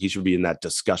 And I was like, he should be in that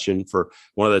discussion for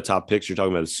one of the top picks. You're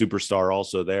talking about a superstar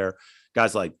also there.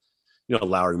 Guys like,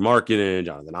 Lauri Markkanen,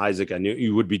 Jonathan Isaac, I knew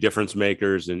you would be difference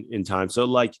makers in time. So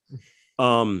like,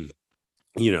 John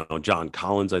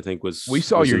Collins, I think we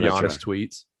saw your Giannis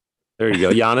tweets. There you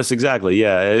go. Giannis. Exactly.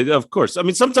 Yeah, of course. I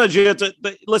mean, sometimes you have to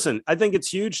listen. I think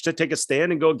it's huge to take a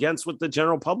stand and go against what the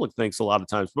general public thinks a lot of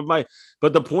times.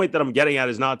 But the point that I'm getting at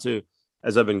is not to,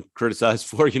 as I've been criticized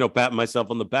for, pat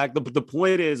myself on the back. But the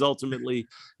point is ultimately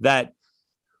that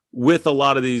with a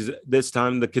lot of these, this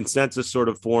time, the consensus sort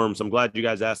of forms. I'm glad you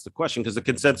guys asked the question because the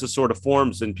consensus sort of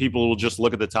forms and people will just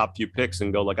look at the top few picks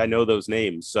and go like, I know those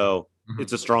names. So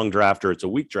it's a strong draft or it's a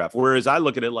weak draft. Whereas I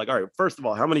look at it like, all right, first of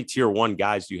all, how many tier 1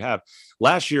 guys do you have?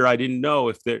 Last year, I didn't know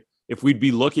if we'd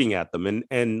be looking at them.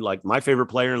 And like my favorite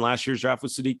player in last year's draft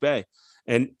was Saddiq Bey.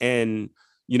 And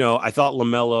I thought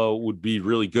LaMelo would be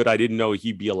really good. I didn't know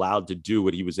he'd be allowed to do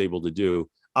what he was able to do.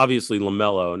 Obviously,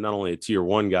 LaMelo, not only a tier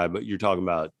 1 guy, but you're talking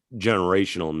about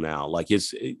generational now.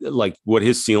 Like what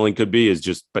his ceiling could be is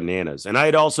just bananas. And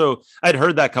I'd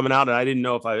heard that coming out and I didn't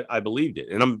know if I believed it.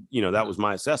 And that was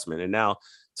my assessment. And now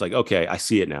it's like, okay, I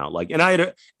see it now. Like,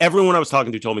 and everyone I was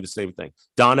talking to told me the same thing.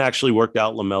 Don actually worked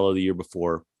out LaMelo the year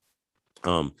before.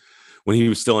 When he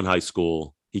was still in high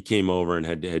school, he came over and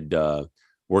had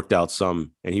worked out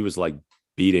some, and he was like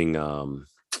beating KZ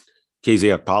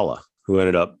Okpala, who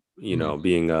ended up,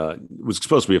 being was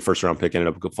supposed to be a first round pick,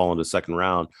 ended up falling to the second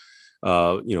round.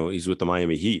 He's with the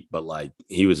Miami Heat, but like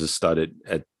he was a stud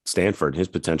at Stanford. His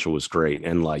potential was great.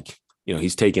 And like,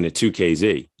 he's taking it to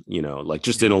KZ, like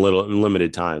just in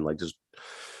limited time, like just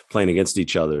playing against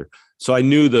each other. So I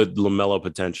knew the LaMelo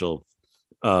potential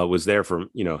was there for,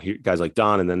 guys like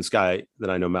Don. And then this guy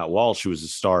that I know, Matt Walsh, who was a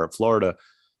star at Florida.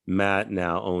 Matt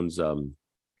now owns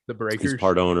the Breakers. He's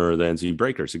part owner of the NC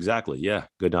Breakers. Exactly. Yeah.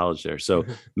 Good knowledge there. So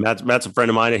Matt's a friend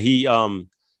of mine. And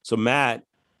so Matt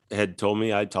had told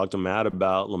me, I talked to Matt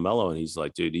about LaMelo and he's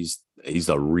like, dude, he's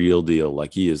a real deal.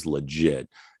 Like he is legit.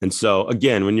 And so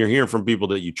again, when you're hearing from people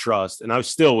that you trust, and I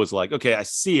still was like, okay, I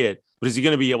see it, but is he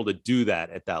going to be able to do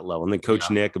that at that level? And then Coach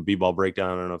Nick of B-Ball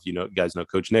Breakdown, I don't know if you guys know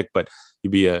Coach Nick, but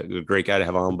he'd be a great guy to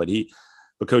have on. But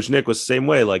Coach Nick was the same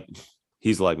way. Like,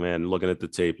 he's like, man, looking at the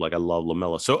tape, like I love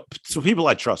LaMelo. So people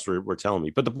I trust were telling me.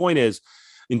 But the point is,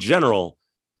 in general,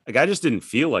 like I just didn't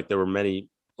feel like there were many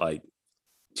like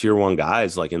tier 1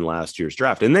 guys like in last year's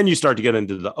draft. And then you start to get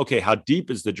into okay, how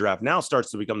deep is the draft? Now starts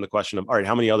to become the question of, all right,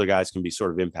 how many other guys can be sort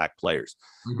of impact players?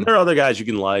 Mm-hmm. There are other guys you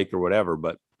can like or whatever,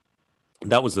 but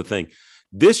that was the thing.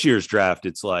 This year's draft,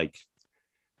 it's like,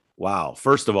 wow.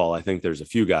 First of all, I think there's a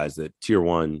few guys that tier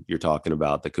 1 you're talking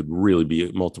about that could really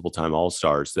be multiple time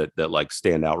all-stars that like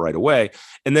stand out right away.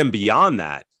 And then beyond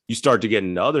that, you start to get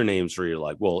into other names where you're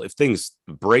like, well, if things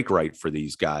break right for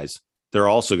these guys, they're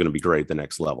also going to be great at the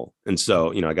next level. And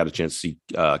so, I got a chance to see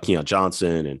Keon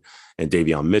Johnson and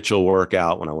Davion Mitchell work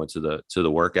out when I went to the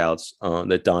workouts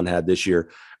that Don had this year.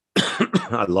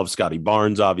 I love Scotty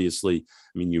Barnes, obviously.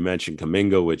 I mean, you mentioned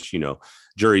Kuminga, which,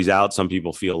 jury's out. Some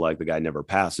people feel like the guy never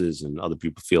passes and other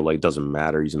people feel like it doesn't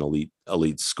matter. He's an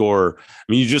elite scorer. I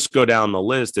mean, you just go down the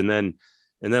list and then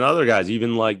other guys,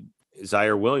 even like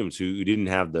Zaire Williams, who didn't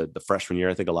have the freshman year,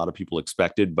 I think a lot of people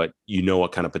expected, but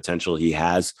what kind of potential he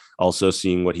has, also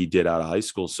seeing what he did out of high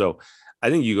school. So I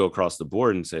think you go across the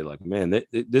board and say like, man,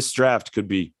 this draft could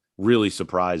be really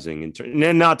surprising.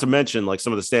 And not to mention like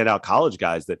some of the standout college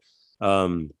guys that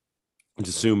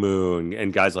Dosunmu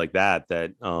and guys like that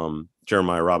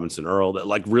Jeremiah Robinson Earl that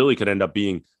like really could end up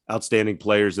being outstanding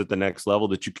players at the next level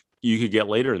that you could get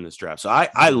later in this draft. So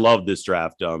I love this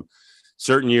draft.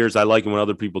 Certain years I like it when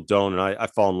other people don't. And I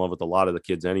fall in love with a lot of the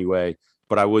kids anyway.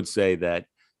 But I would say that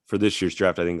for this year's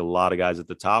draft, I think a lot of guys at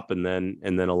the top, and then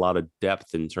a lot of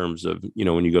depth in terms of,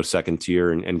 when you go second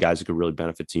tier and guys that could really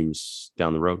benefit teams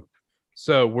down the road.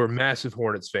 So we're massive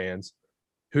Hornets fans.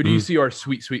 Who do you see our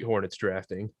sweet, sweet Hornets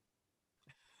drafting?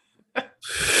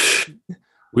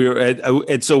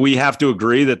 And so we have to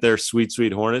agree that they're sweet,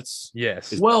 sweet Hornets.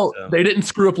 Yes. Well, they didn't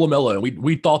screw up LaMelo.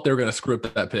 We thought they were going to screw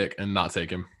up that pick and not take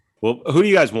him. Well, who do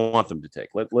you guys want them to take?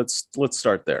 Let's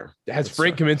start there. Has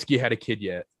Frank Kaminsky had a kid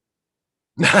yet?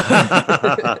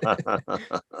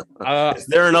 Is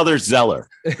there another Zeller?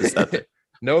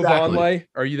 No, Vonleh,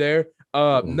 are you there?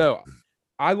 No,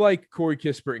 I like Corey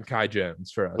Kispert and Kai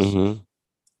Jones for us. Mm-hmm.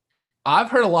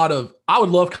 I've heard I would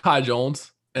love Kai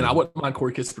Jones, and I wouldn't mind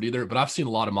Corey Kispert either, but I've seen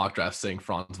a lot of mock drafts saying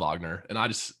Franz Wagner, and I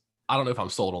don't know if I'm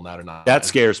sold on that or not. That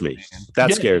scares me.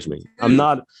 Scares me. I'm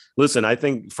not. Listen, I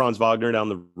think Franz Wagner down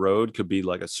the road could be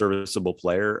like a serviceable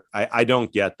player. I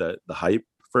don't get the hype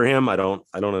for him. I don't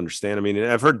understand. I mean,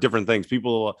 I've heard different things.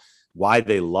 People, why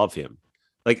they love him.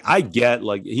 Like, I get,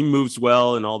 like, he moves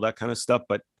well and all that kind of stuff,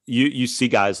 but you see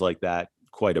guys like that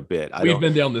quite a bit. We've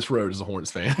been down this road as a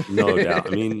Hornets fan. No doubt. I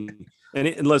mean,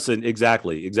 and listen,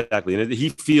 exactly. And he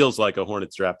feels like a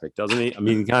Hornets draft pick, doesn't he? I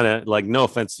mean, kind of like, no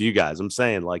offense to you guys. I'm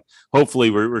saying, like, hopefully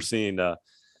we're seeing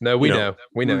no, we know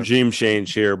regime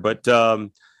change here, but no,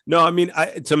 I mean,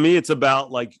 to me, it's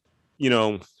about, like,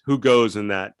 who goes in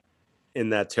that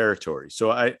territory.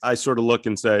 So I sort of look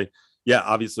and say, yeah,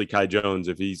 obviously Kai Jones,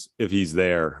 if he's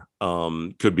there,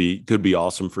 could be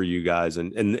awesome for you guys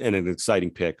and an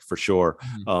exciting pick for sure.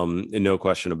 And no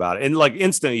question about it. And, like,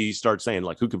 instantly you start saying,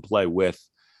 like, who could play with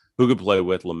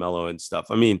LaMelo and stuff.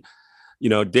 I mean,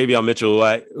 Davion Mitchell,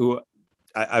 who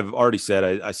I've already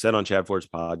said, I said on Chad Ford's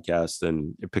podcast,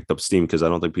 and it picked up steam because I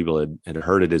don't think people had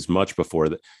heard it as much before,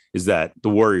 is that the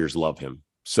Warriors love him.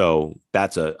 So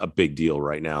that's a big deal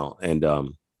right now. And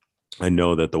I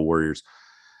know that the Warriors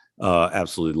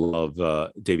absolutely love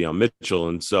Davion Mitchell.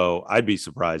 And so I'd be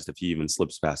surprised if he even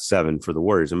slips past 7 for the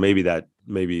Warriors. And maybe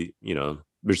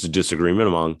there's a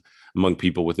disagreement among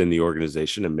people within the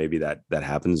organization, and maybe that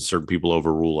happens. Certain people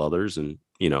overrule others, and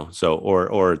so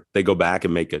or they go back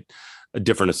and make a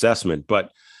different assessment.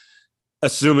 But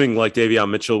assuming, like,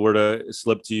 Davion Mitchell were to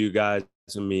slip to you guys,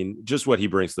 I mean, just what he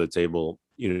brings to the table,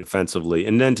 defensively,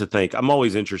 and then to think, I'm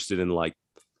always interested in, like,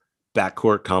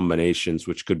 backcourt combinations,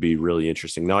 which could be really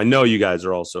interesting. Now, I know you guys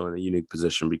are also in a unique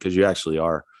position because you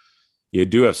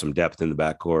do have some depth in the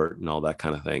backcourt and all that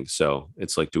kind of thing. So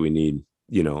it's like, do we need,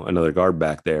 another guard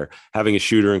back there? Having a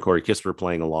shooter and Corey Kispert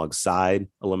playing alongside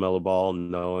a LaMelo Ball,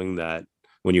 knowing that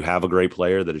when you have a great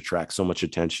player that attracts so much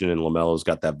attention and LaMelo's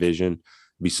got that vision, it'd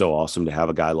be so awesome to have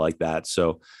a guy like that.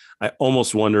 So I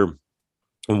almost wonder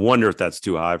if that's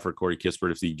too high for Corey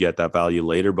Kispert if you get that value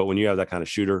later. But when you have that kind of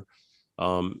shooter,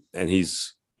 and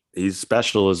he's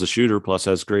special as a shooter, plus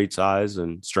has great size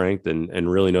and strength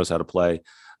and really knows how to play.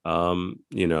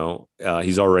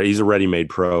 He's a ready-made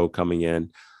pro coming in.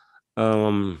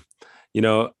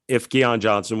 If Keon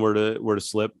Johnson were to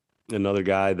slip, another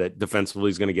guy that defensively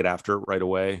is going to get after it right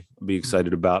away, I'd be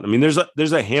excited about. I mean, there's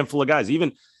a handful of guys,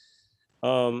 even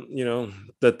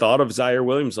the thought of Zaire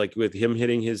Williams, like, with him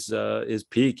hitting his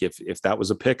peak, if that was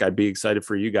a pick, I'd be excited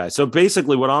for you guys. So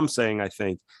basically what I'm saying, I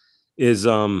think, is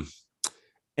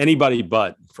anybody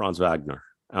but Franz Wagner.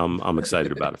 I'm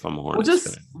excited about if I'm a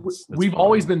Hornets fan. We've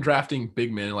always been drafting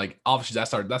big men. Like,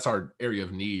 obviously that's our area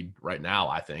of need right now,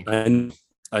 I think. And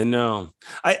I know.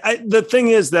 The thing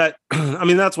is that, I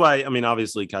mean, that's why, I mean,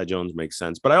 obviously Kai Jones makes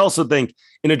sense, but I also think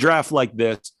in a draft like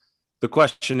this, the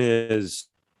question is,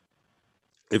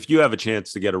 if you have a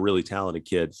chance to get a really talented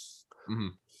kid,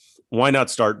 why not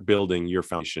start building your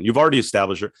foundation? You've already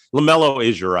established LaMelo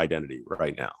is your identity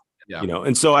right now. Yeah.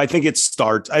 And so I think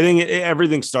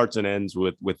everything starts and ends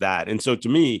with that. And so to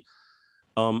me,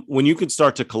 when you could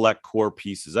start to collect core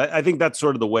pieces, I think that's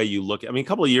sort of the way you look. I mean, a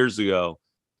couple of years ago,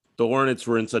 the Hornets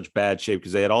were in such bad shape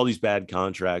because they had all these bad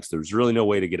contracts. There was really no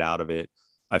way to get out of it.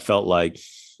 I felt like,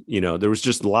 there was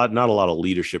just not a lot of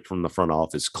leadership from the front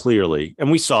office, clearly.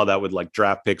 And we saw that with, like,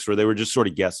 draft picks where they were just sort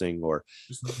of guessing or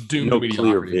no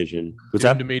clear vision.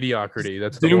 Doomed to mediocrity.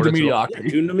 That's the doomed to mediocrity.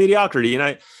 Doomed to mediocrity.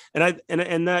 And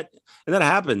that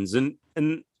happens. And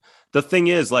the thing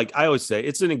is, like I always say,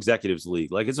 it's an executives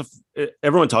league. Like,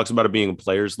 everyone talks about it being a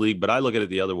players league, but I look at it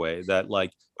the other way, that,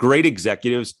 like, great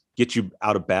executives get you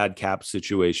out of bad cap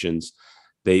situations.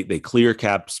 They clear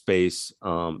cap space.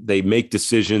 They make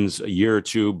decisions a year or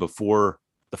two before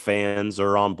the fans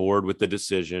are on board with the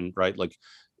decision, right? Like,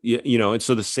 and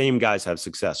so the same guys have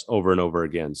success over and over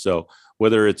again. So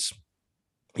whether it's,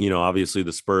 obviously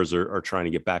the Spurs are trying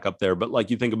to get back up there, but,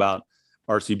 like, you think about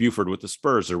RC Buford with the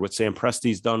Spurs, or what Sam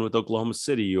Presti's done with Oklahoma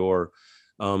City, or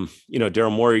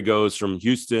Daryl Morey goes from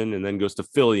Houston and then goes to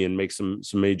Philly and makes some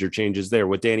major changes there.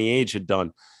 What Danny Ainge had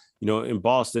done, in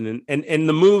Boston, and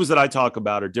the moves that I talk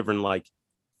about are different. Like,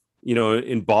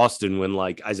 in Boston, when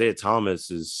like Isaiah Thomas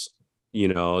is,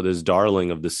 this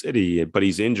darling of the city, but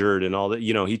he's injured and all that,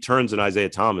 he turns an Isaiah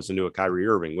Thomas into a Kyrie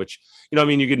Irving, which,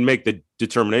 you can make the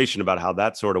determination about how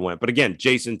that sort of went. But again,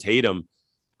 Jason Tatum,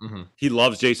 he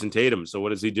loves Jason Tatum. So what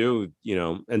does he do?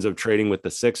 Ends up trading with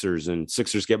the Sixers, and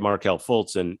Sixers get Markelle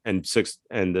Fultz, and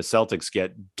the Celtics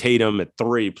get Tatum at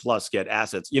 3 plus get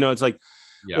assets. It's like,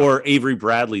 or Avery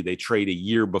Bradley, they trade a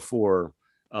year before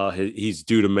he's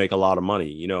due to make a lot of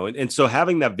money, and so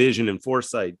having that vision and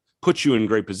foresight puts you in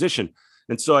great position.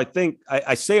 And so I think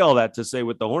I say all that to say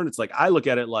with the Hornets, like I look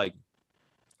at it like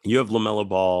you have LaMelo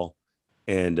Ball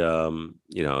and you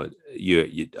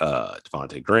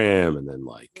Devontae Graham, and then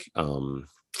like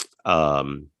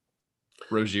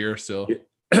Rozier still,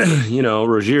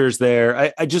 Rozier's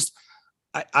there.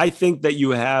 I think that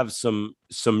you have some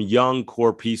young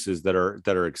core pieces that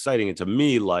are exciting. And to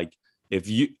me, like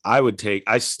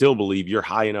I still believe you're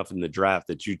high enough in the draft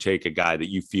that you take a guy that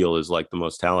you feel is like the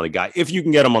most talented guy, if you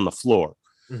can get him on the floor.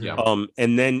 Yeah.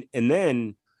 And then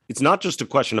it's not just a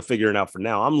question of figuring out for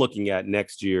now. I'm looking at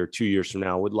next year, 2 years from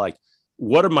now, with like,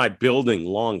 what am I building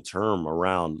long-term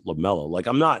around LaMelo? Like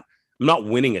I'm not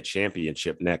winning a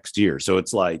championship next year. So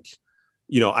it's like,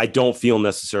 I don't feel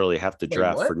necessarily have to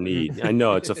draft for need. I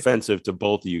know it's offensive to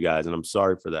both of you guys, and I'm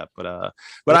sorry for that. But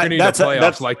that's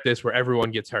playoffs like this where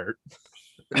everyone gets hurt.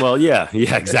 Well, yeah,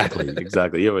 exactly.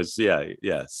 It was,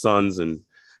 Suns and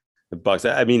the Bucks.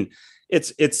 I mean,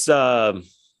 that's how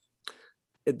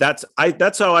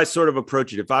I sort of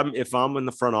approach it. If I'm in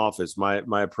the front office,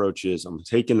 my approach is I'm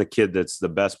taking the kid that's the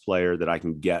best player that I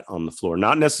can get on the floor,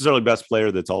 not necessarily best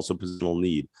player that's also positional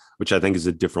need, which I think is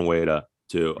a different way to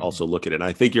also look at it. And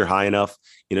I think you're high enough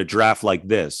in a draft like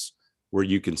this where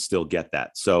you can still get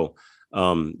that. So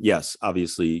yes,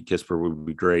 obviously Kispert would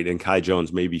be great, and Kai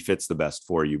Jones maybe fits the best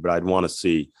for you, but I'd want to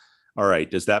see, all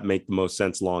right, does that make the most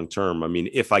sense long term? I mean,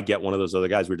 if I get one of those other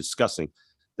guys we're discussing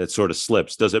that sort of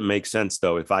slips, does it make sense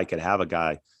though if I could have a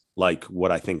guy like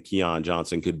what I think Keon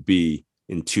Johnson could be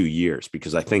in 2 years?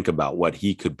 Because I think about what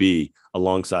he could be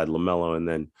alongside LaMelo, and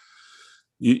then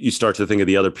you start to think of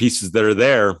the other pieces that are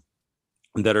there.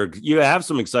 You have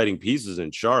some exciting pieces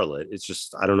in Charlotte. It's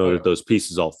just, I don't know that those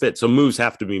pieces all fit. So moves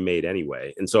have to be made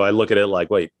anyway. And so I look at it like,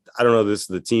 wait, I don't know, this is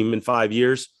the team in 5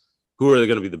 years. Who are they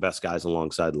going to be the best guys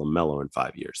alongside LaMelo in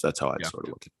 5 years? That's how I'd sort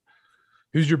of look at it.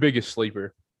 Who's your biggest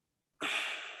sleeper? I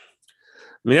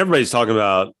mean, everybody's talking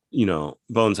about,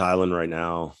 Bones Highland right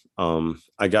now.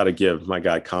 I got to give my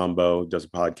guy Combo, does a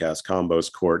podcast, Combo's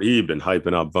Court. He'd been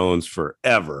hyping up Bones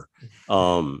forever.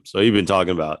 So he'd been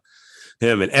talking about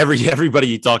him, and everybody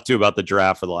you talk to about the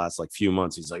draft for the last like few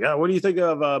months, he's like, what do you think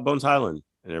of Bones Highland?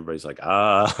 And everybody's like,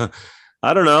 I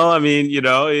don't know. I mean,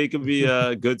 it could be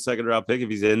a good second round pick if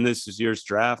he's in this year's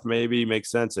draft, maybe makes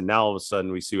sense. And now all of a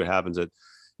sudden we see what happens at,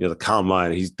 the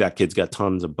combine. That kid's got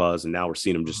tons of buzz, and now we're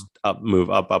seeing him just move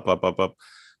up.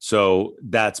 So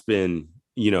that's been,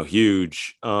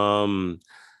 huge. If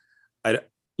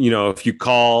you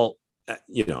call,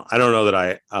 I don't know that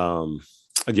I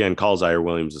again, call Zaire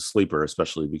Williams a sleeper,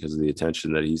 especially because of the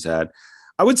attention that he's had.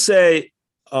 I would say,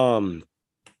 two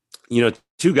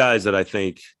guys that I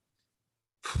think,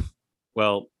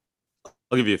 well,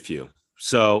 I'll give you a few.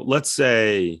 So let's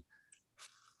say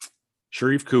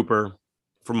Sharif Cooper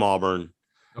from Auburn.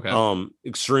 Okay.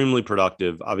 Extremely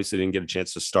productive. Obviously didn't get a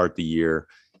chance to start the year.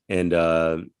 And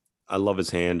I love his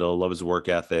handle, love his work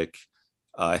ethic.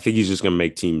 I think he's just going to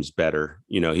make teams better.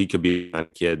 He could be a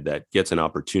kid that gets an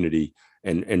opportunity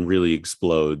and really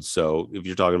explodes. So if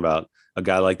you're talking about a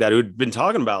guy like that who'd been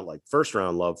talking about like first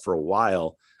round love for a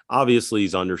while, obviously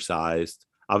he's undersized.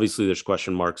 Obviously there's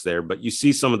question marks there, but you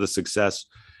see some of the success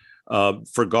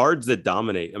for guards that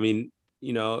dominate. I mean,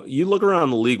 you look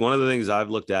around the league, one of the things I've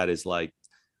looked at is like,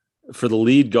 for the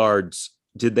lead guards,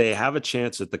 did they have a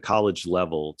chance at the college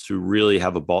level to really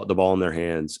have the ball in their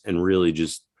hands and really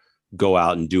just go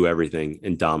out and do everything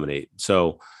and dominate?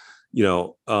 So,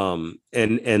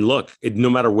 and look, no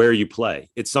matter where you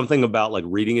play, it's something about like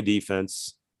reading a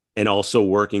defense and also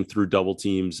working through double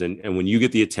teams. And when you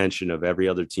get the attention of every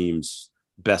other team's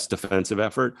best defensive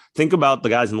effort, think about the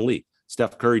guys in the league.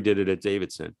 Steph Curry did it at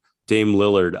Davidson. Dame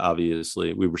Lillard,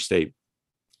 obviously, Weber State.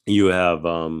 You have,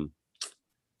 why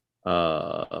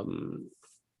am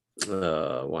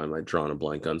I drawing a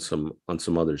blank on some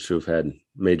others who have had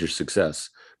major success,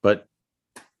 but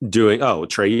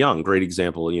Trae Young, great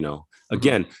example,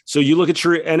 again. So you look at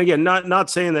Sharif, and again, not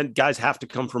saying that guys have to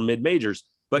come from mid majors,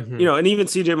 but and even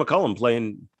CJ McCollum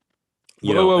playing.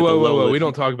 Whoa. We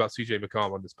don't talk about CJ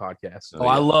McCollum on this podcast.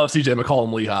 I love CJ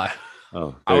McCollum Lehigh.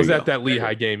 Oh, I was at that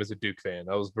Lehigh game as a Duke fan.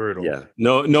 That was brutal. Yeah.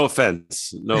 No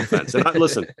offense. And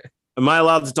listen, am I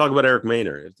allowed to talk about Eric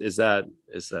Maynor? Is that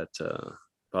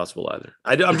possible either?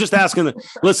 I'm just asking.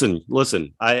 Listen.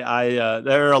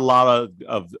 There are a lot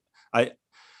of I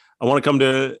want to come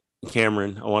to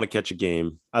Cameron. I want to catch a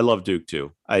game. I love Duke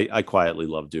too. I quietly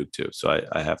love Duke too. So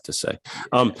I have to say,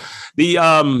 I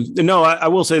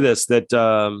will say this, that,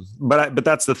 but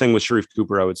that's the thing with Sharif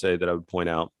Cooper. I would say that I would point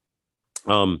out,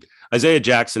 Isaiah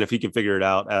Jackson, if he can figure it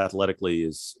out athletically,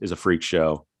 is a freak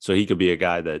show. So he could be a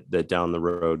guy that down the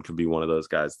road could be one of those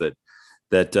guys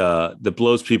that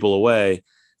blows people away.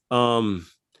 And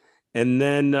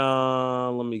then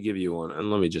let me give you one, and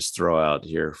let me just throw out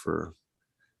here for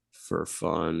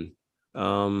fun.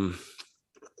 I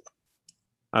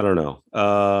don't know.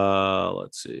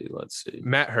 Let's see.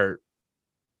 Matt Hurt.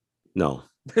 No.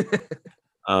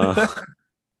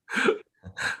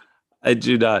 I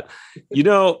do not. You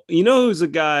know who's a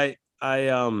guy I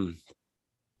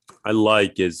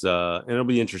like is and it'll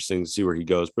be interesting to see where he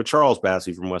goes. But Charles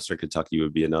Bassey from Western Kentucky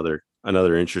would be another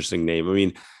interesting name. I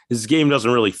mean, his game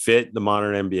doesn't really fit the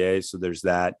modern NBA, so there's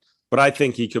that. But I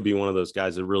think he could be one of those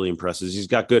guys that really impresses. He's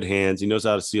got good hands. He knows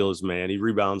how to seal his man. He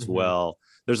rebounds well.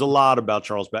 There's a lot about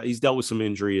Charles Bassey. He's dealt with some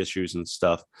injury issues and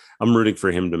stuff. I'm rooting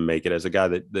for him to make it as a guy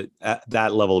that at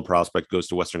that level of prospect goes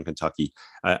to Western Kentucky.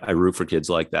 I root for kids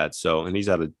like that. So, and he's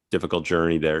had a difficult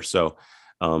journey there. So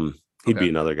he'd be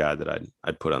another guy that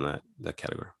I'd put on that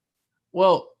category.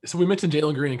 Well, so we mentioned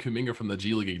Jalen Green and Kuminga from the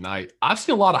G League Ignite. I've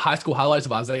seen a lot of high school highlights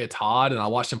of Isaiah Todd, and I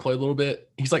watched him play a little bit.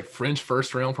 He's like fringe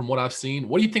first round from what I've seen.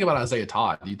 What do you think about Isaiah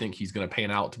Todd? Do you think he's going to pan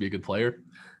out to be a good player?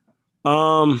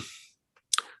 I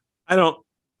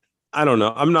don't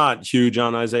know. I'm not huge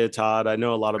on Isaiah Todd. I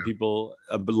know a lot of people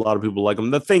like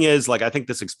him. The thing is, like, I think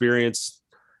this experience,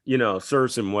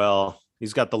 serves him well.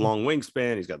 He's got the long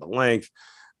wingspan. He's got the length.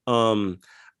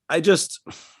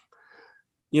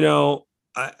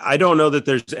 I don't know that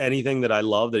there's anything that I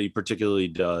love that he particularly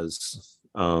does.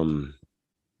 Great.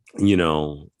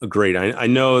 I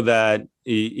know that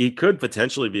he could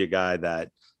potentially be a guy that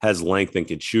has length and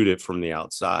could shoot it from the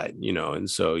outside, and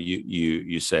so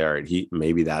you say, all right,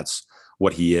 maybe that's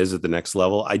what he is at the next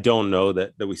level. I don't know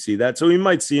that we see that. So we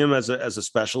might see him as a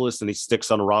specialist and he sticks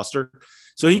on a roster.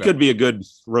 So he could be a good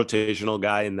rotational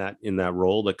guy in that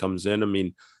role that comes in. I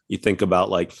mean, you think about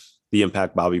like the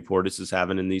impact Bobby Portis is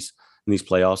having in these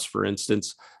playoffs, for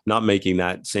instance, not making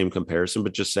that same comparison,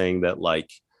 but just saying that, like,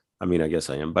 I mean, I guess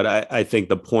I am, but I think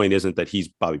the point isn't that he's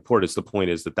Bobby Portis. The point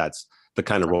is that that's the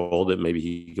kind of role that maybe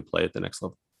he could play at the next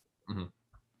level. Mm-hmm.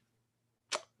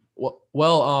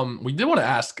 Well, we did want to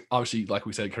ask, obviously, like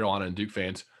we said, Carolina and Duke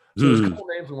fans. So there's a couple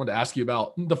names we wanted to ask you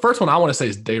about. The first one I want to say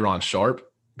is Day'Ron Sharpe,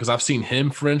 because I've seen him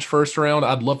fringe first round.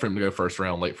 I'd love for him to go first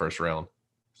round, late first round.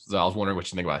 So I was wondering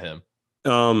what you think about him.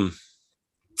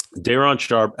 Day'Ron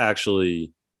Sharpe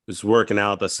actually was working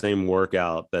out the same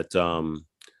workout that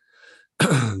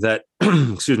that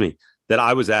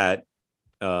I was at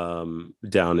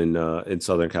down in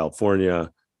Southern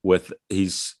California with.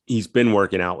 He's been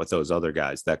working out with those other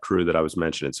guys, that crew that I was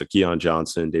mentioning. So Keon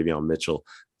Johnson, Davion Mitchell.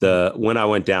 When I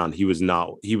went down, he was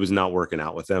not working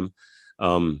out with them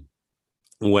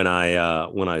when I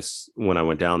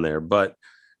went down there, but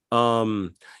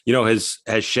has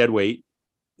shed weight.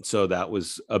 So that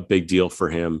was a big deal for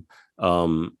him.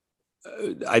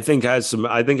 I think has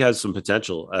some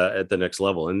potential at the next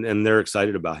level, and they're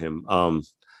excited about him.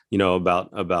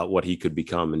 About what he could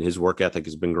become, and his work ethic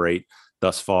has been great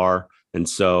thus far. And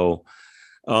so,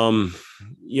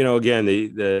 again,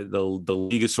 the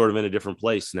league is sort of in a different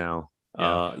place now,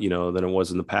 than it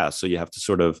was in the past. So you have to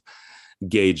sort of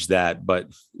gauge that, but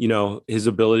his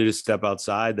ability to step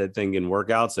outside, that thing in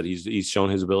workouts, that he's shown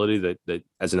his ability that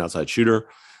as an outside shooter.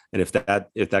 And if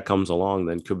that comes along,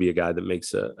 then could be a guy that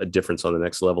makes a difference on the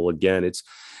next level. Again,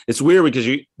 it's weird because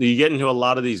you get into a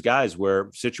lot of these guys where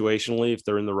situationally, if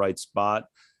they're in the right spot,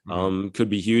 could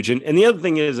be huge. And the other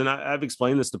thing is, and I've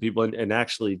explained this to people, and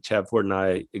actually Chad Ford and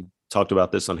I talked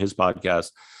about this on his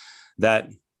podcast, that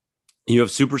you have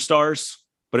superstars,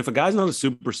 but if a guy's not a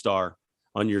superstar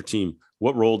on your team,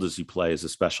 what role does he play as a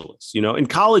specialist? In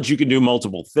college, you can do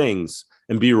multiple things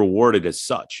and be rewarded as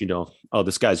such. Oh,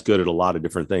 this guy's good at a lot of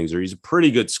different things, or he's a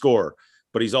pretty good scorer,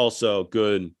 but he's also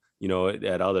good,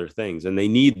 at other things. And they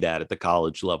need that at the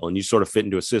college level. And you sort of fit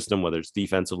into a system, whether it's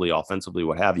defensively, offensively,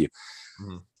 what have you.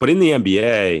 Mm-hmm. But in the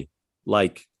NBA,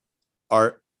 like,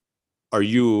 are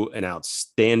you an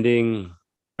outstanding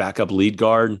backup lead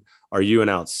guard, Are you an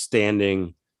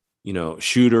outstanding,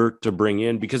 shooter to bring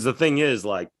in? Because the thing is,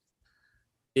 like,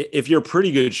 if you're a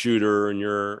pretty good shooter and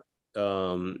you're,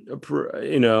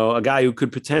 a guy who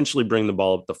could potentially bring the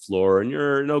ball up the floor and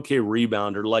you're an okay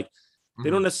rebounder, like, they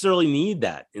don't necessarily need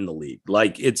that in the league.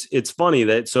 Like, it's funny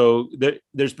that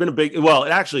there's been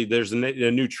there's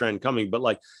a new trend coming, but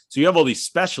like, so you have all these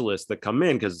specialists that come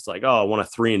in because it's like, oh, I want a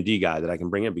 3-and-D guy that I can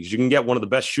bring in, because you can get one of the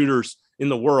best shooters in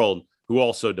the world who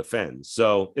also defends.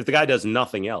 So if the guy does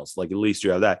nothing else, like, at least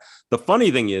you have that. The funny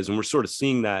thing is, and we're sort of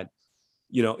seeing that,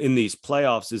 in these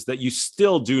playoffs, is that you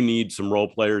still do need some role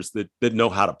players that know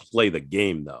how to play the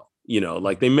game, though.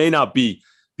 Like, they may not be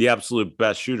the absolute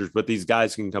best shooters, but these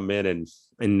guys can come in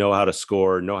and know how to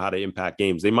score, know how to impact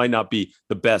games. They might not be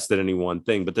the best at any one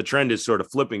thing, but the trend is sort of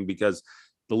flipping because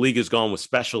the league has gone with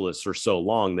specialists for so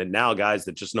long that now guys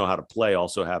that just know how to play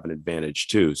also have an advantage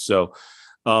too. So,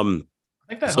 I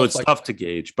think that it's tough to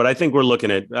gauge, but I think we're looking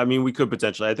at, I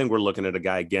think we're looking at a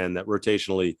guy again that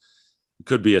rotationally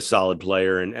could be a solid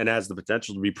player and has the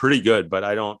potential to be pretty good, but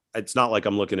it's not like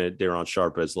I'm looking at Daron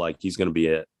Sharp as like he's going to be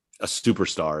a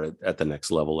superstar at the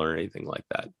next level or anything like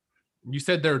that. You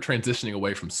said they're transitioning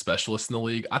away from specialists in the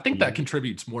league. I think that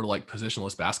contributes more to like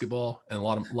positionless basketball and a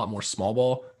lot more small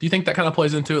ball. Do you think that kind of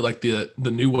plays into it? Like the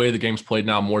new way the game's played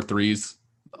now, more threes,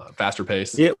 faster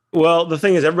pace? Yeah. Well, the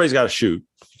thing is, everybody's got to shoot.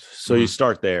 So you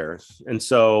start there. And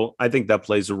so I think that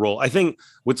plays a role. I think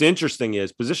what's interesting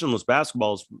is positionless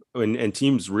basketballs and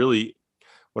teams really,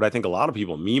 what I think a lot of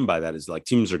people mean by that is like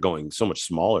teams are going so much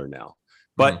smaller now.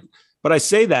 But I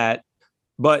say that,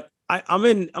 but I'm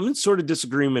in sort of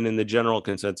disagreement in the general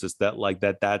consensus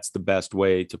that that's the best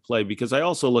way to play, because I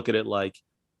also look at it like,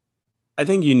 I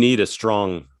think you need a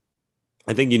strong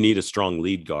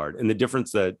lead guard, and the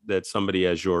difference that somebody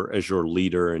as your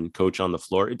leader and coach on the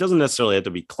floor, it doesn't necessarily have to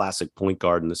be classic point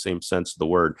guard in the same sense of the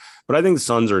word, but I think the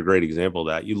Suns are a great example of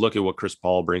that. You look at what Chris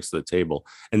Paul brings to the table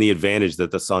and the advantage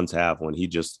that the Suns have when he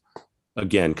just,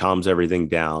 again, calms everything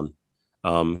down,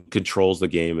 controls the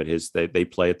game at they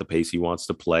play at the pace he wants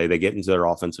to play. They get into their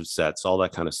offensive sets, all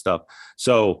that kind of stuff.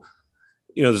 So,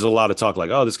 there's a lot of talk like,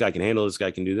 oh, this guy can handle, this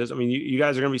guy can do this. I mean, you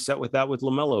guys are going to be set with that, with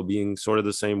LaMelo being sort of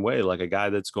the same way, like a guy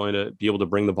that's going to be able to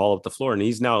bring the ball up the floor. And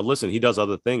he's now, he does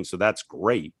other things. So that's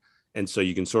great. And so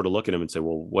you can sort of look at him and say,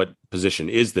 well, what position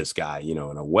is this guy, in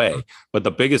a way? But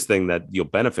the biggest thing that you'll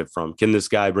benefit from, can this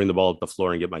guy bring the ball up the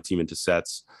floor and get my team into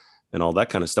sets and all that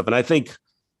kind of stuff? And I think,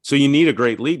 so you need a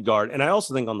great lead guard. And I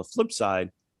also think on the flip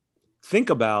side, think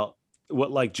about what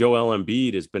like Joel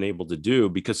Embiid has been able to do,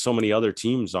 because so many other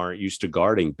teams aren't used to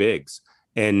guarding bigs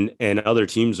and other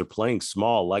teams are playing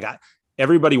small. Like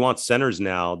everybody wants centers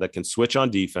now that can switch on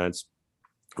defense,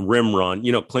 rim run,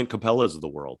 Clint Capella's of the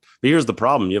world. But here's the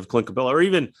problem. You have Clint Capella, or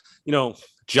even,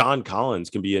 John Collins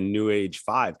can be a new age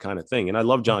 5 kind of thing. And I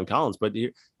love John Collins, but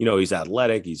he's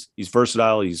athletic. He's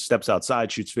versatile. He steps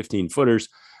outside, shoots 15 footers.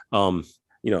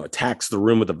 Attacks the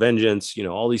rim with a vengeance,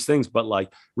 all these things, but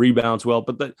like rebounds well.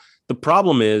 But the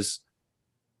problem is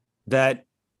that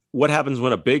what happens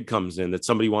when a big comes in that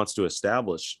somebody wants to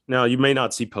establish? Now, you may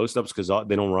not see post-ups because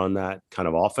they don't run that kind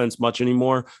of offense much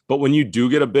anymore. But when you do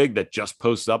get a big that just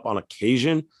posts up on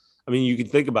occasion, I mean, you can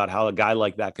think about how a guy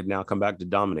like that could now come back to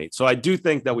dominate. So I do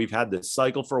think that we've had this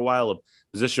cycle for a while of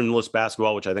positionless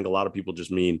basketball, which I think a lot of people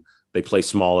just mean they play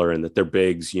smaller and that their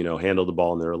bigs, handle the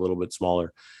ball and they're a little bit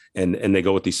smaller. And they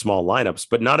go with these small lineups,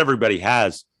 but not everybody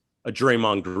has a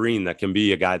Draymond Green that can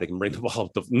be a guy that can bring the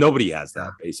ball up. Nobody has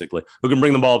that, basically, who can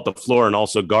bring the ball up the floor and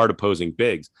also guard opposing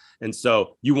bigs. And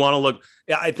so you want to look,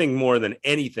 I think more than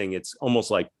anything, it's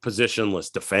almost like positionless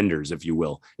defenders, if you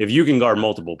will. If you can guard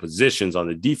multiple positions on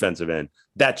the defensive end,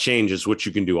 that changes what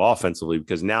you can do offensively,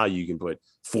 because now you can put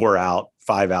 4 out,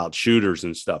 5 out shooters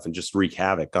and stuff and just wreak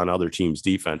havoc on other teams'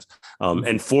 defense,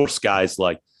 and force guys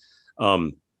like,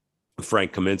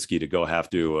 Frank Kaminsky to go have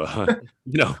to,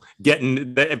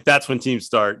 if that's when teams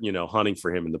start, hunting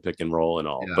for him in the pick and roll and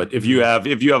all. Yeah. But if you have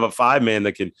a 5-man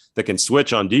that can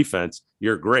switch on defense,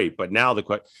 you're great. But now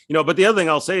but the other thing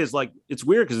I'll say is, like, it's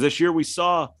weird because this year we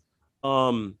saw, a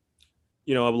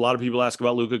lot of people ask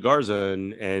about Luka Garza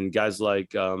and guys like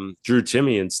Drew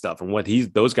Timme and stuff, and what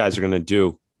those guys are going to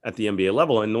do at the NBA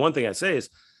level. And the one thing I say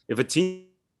is, if a team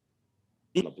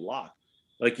on the block,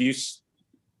 like you.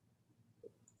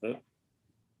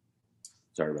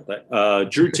 Sorry about that.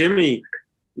 Drew Timme,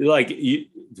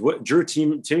 Drew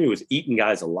Timme was eating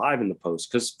guys alive in the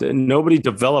post because nobody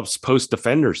develops post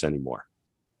defenders anymore,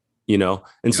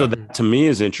 And so that to me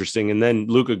is interesting. And then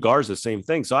Luka Garza, same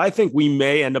thing. So I think we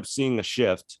may end up seeing a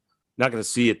shift. not going to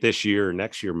see it this year or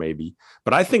next year, maybe.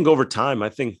 But I think over time, I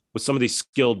think with some of these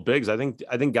skilled bigs, I think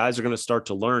guys are going to start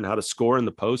to learn how to score in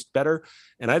the post better.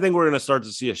 And I think we're going to start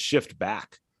to see a shift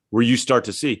back where you start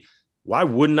to see, why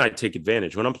wouldn't I take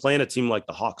advantage when I'm playing a team like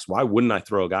the Hawks? Why wouldn't I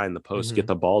throw a guy in the post, get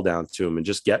the ball down to him and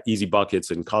just get easy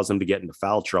buckets and cause them to get into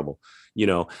foul trouble? You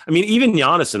know, I mean, even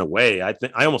Giannis in a way, I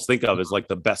almost think of as like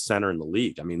the best center in the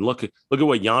league. I mean, look at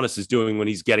what Giannis is doing when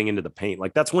he's getting into the paint.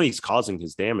 Like that's when he's causing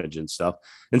his damage and stuff.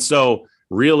 And so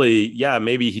really, yeah,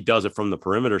 maybe he does it from the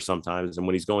perimeter sometimes and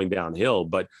when he's going downhill,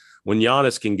 but when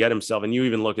Giannis can get himself, and you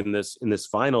even look in this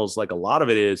finals, like a lot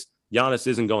of it is Giannis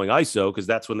isn't going ISO because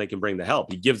that's when they can bring the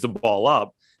help. He gives the ball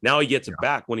up. Now he gets it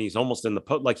back when he's almost in the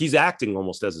post. Like he's acting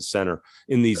almost as a center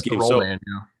in these games. So,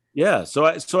 yeah. So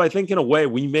I think in a way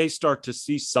we may start to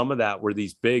see some of that where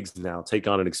these bigs now take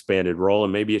on an expanded role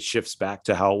and maybe it shifts back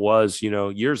to how it was,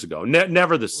 years ago.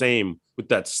 Never the same with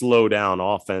that slow down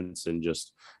offense and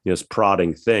just, this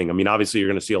prodding thing. I mean, obviously you're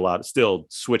going to see a lot still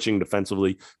switching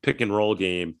defensively, pick and roll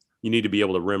game. You need to be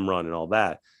able to rim run and all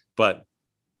that. But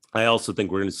I also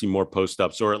think we're going to see more post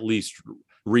ups or at least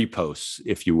reposts,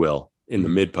 if you will, in the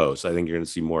mid post. I think you're going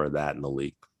to see more of that in the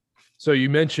league. So you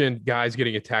mentioned guys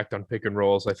getting attacked on pick and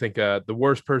rolls. I think the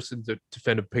worst person to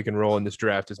defend a pick and roll in this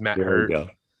draft is Matt Hurt.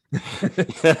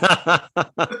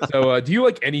 So do you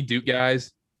like any Duke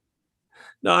guys?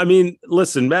 No, I mean,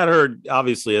 listen, Matt Hurt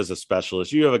obviously as a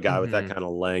specialist, you have a guy with that kind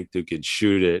of length who could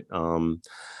shoot it. I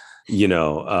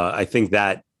think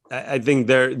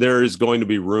there is going to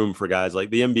be room for guys like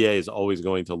the NBA is always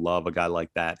going to love a guy like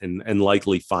that and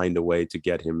likely find a way to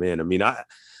get him in. I mean,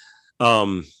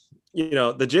 the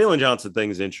Jalen Johnson thing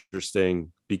is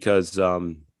interesting because I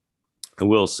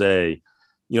will say,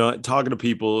 talking to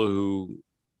people who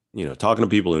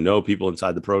know people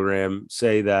inside the program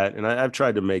say that, and I've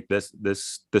tried to make this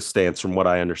stance from what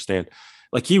I understand.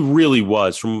 Like he really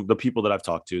was, from the people that I've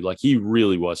talked to, like he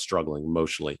really was struggling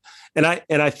emotionally. And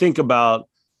I think about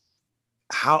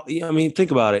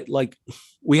think about it. Like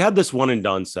we had this one and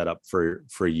done set up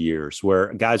for years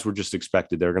where guys were just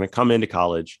expected. They're going to come into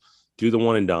college, do the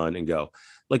one and done and go.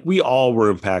 Like we all were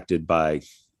impacted by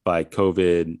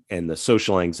COVID and the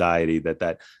social anxiety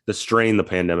that the strain the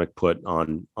pandemic put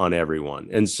on everyone.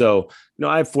 And so,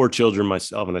 I have 4 children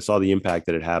myself and I saw the impact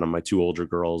that it had on my 2 older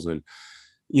girls and,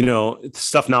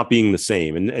 stuff not being the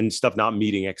same and stuff not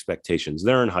meeting expectations.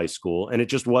 They're in high school and it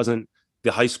just wasn't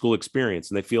the high school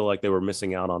experience and they feel like they were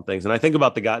missing out on things. And I think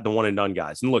about the one and done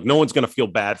guys, and look, no one's going to feel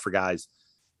bad for guys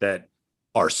that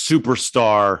are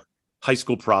superstar high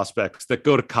school prospects that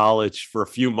go to college for a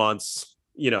few months,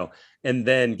 and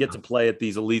then get to play at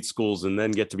these elite schools and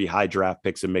then get to be high draft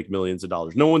picks and make millions of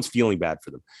dollars. No one's feeling bad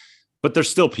for them, but they're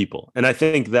still people. And I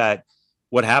think that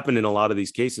what happened in a lot of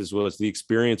these cases was the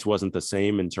experience wasn't the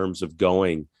same in terms of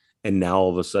going. And now all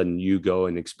of a sudden you go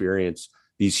and experience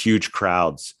these huge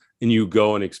crowds and you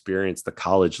go and experience the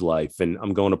college life. And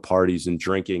I'm going to parties and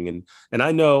drinking. And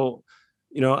I know,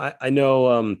 I know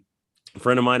a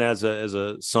friend of mine has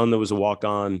a son that was a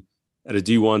walk-on at a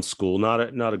D1 school,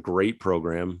 not a great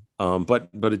program, but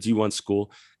a D1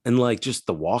 school. And like just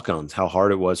the walk-ons, how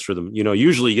hard it was for them.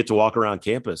 Usually you get to walk around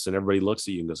campus and everybody looks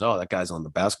at you and goes, oh, that guy's on the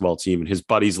basketball team and his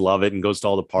buddies love it and goes to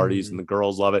all the parties and the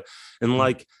girls love it. And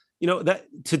like, that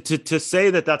to say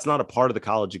that that's not a part of the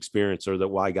college experience or that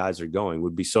why guys are going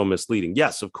would be so misleading.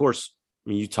 Yes, of course. I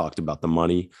mean, you talked about the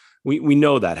money. We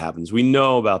know that happens. We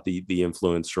know about the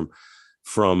influence from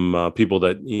people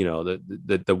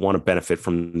that, that want to benefit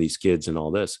from these kids and all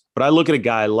this. But I look at a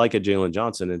guy like a Jalen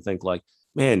Johnson and think like,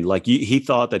 man, like he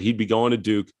thought that he'd be going to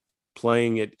Duke,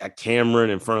 playing at Cameron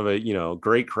in front of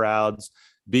great crowds,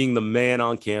 being the man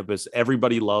on campus.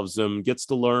 Everybody loves him, gets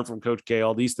to learn from Coach K,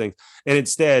 all these things. And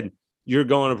instead you're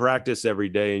going to practice every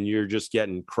day and you're just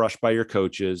getting crushed by your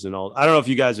coaches and all. I don't know if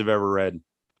you guys have ever read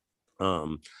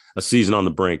A Season on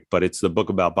the Brink, but it's the book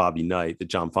about Bobby Knight that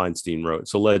John Feinstein wrote.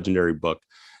 It's a legendary book.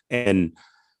 And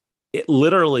it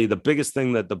literally, the biggest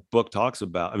thing that the book talks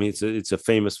about, I mean, it's a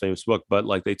famous book, but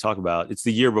like they talk about, it's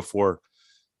the year before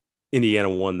Indiana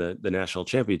won the national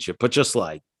championship, but just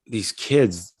like these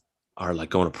kids are like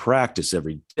going to practice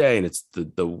every day and it's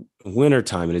the winter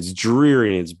time and it's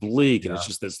dreary and it's bleak and it's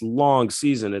just this long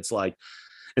season. It's like,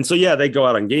 and so, yeah, they go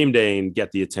out on game day and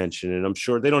get the attention. And I'm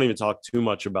sure they don't even talk too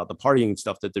much about the partying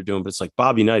stuff that they're doing, but it's like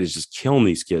Bobby Knight is just killing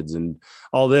these kids and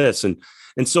all this. And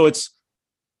so it's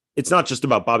not just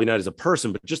about Bobby Knight as a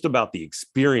person, but just about the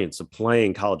experience of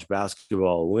playing college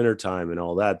basketball, wintertime and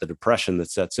all that, the depression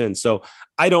that sets in. So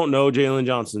I don't know Jalen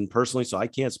Johnson personally, so I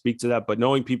can't speak to that, but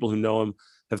knowing people who know him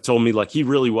have told me like he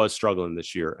really was struggling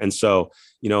this year. And so,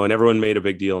 and everyone made a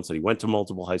big deal and said he went to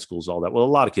multiple high schools, all that. Well, a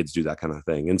lot of kids do that kind of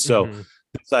thing. And so,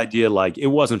 this idea, like it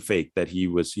wasn't fake, that he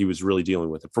was really dealing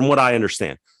with it, from what I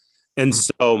understand. And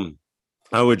so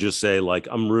I would just say, like,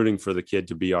 I'm rooting for the kid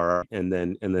to be all right. And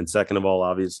then second of all,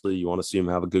 obviously you want to see him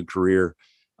have a good career,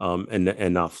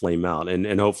 and not flame out.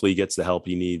 And hopefully he gets the help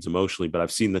he needs emotionally. But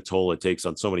I've seen the toll it takes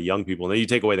on so many young people. And then you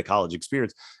take away the college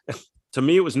experience. To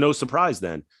me, it was no surprise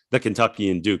then that Kentucky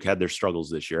and Duke had their struggles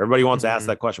this year. Everybody wants to ask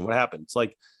that question. What happened? It's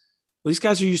like, well, these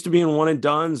guys are used to being one and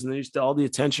dones, and they're used to all the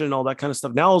attention and all that kind of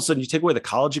stuff. Now, all of a sudden, you take away the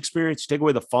college experience, you take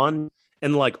away the fun,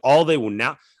 and like all they will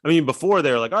now. I mean, before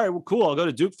they're like, all right, well, cool. I'll go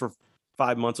to Duke for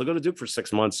 5 months. I'll go to Duke for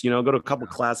 6 months, go to a couple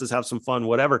classes, have some fun,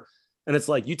 whatever. And it's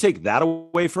like, you take that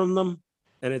away from them,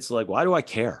 and it's like, why do I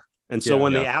care? And so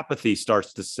when the apathy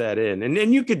starts to set in,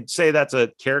 and you could say that's a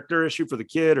character issue for the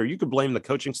kid, or you could blame the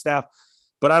coaching staff,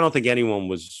 but I don't think anyone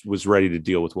was ready to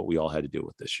deal with what we all had to deal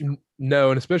with this year.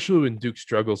 No, and especially when Duke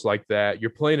struggles like that, you're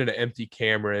playing in an empty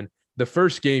Cameron. The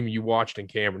first game you watched in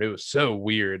Cameron, it was so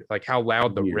weird, like how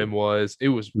loud the rim was. It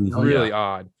was really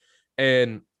odd.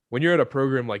 And when you're at a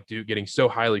program like Duke getting so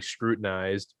highly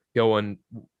scrutinized, having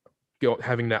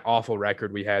that awful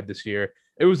record we had this year,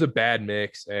 it was a bad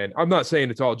mix. And I'm not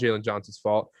saying it's all Jalen Johnson's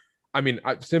fault. I mean,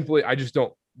 I just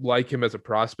don't like him as a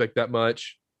prospect that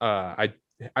much.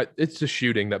 It's the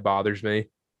shooting that bothers me.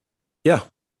 Yeah.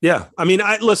 I mean,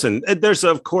 listen, there's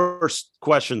of course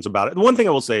questions about it. One thing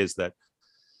I will say is that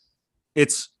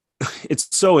it's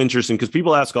so interesting because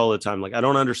people ask all the time, like, I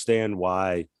don't understand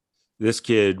why this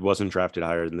kid wasn't drafted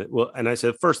higher than that. Well, and I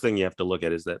said, first thing you have to look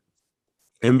at is that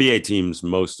NBA teams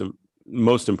most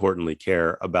importantly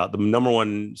care about the number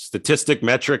one statistic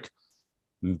metric,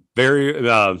 very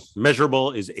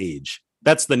measurable, is age.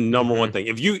 That's the number one thing.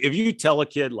 If you tell a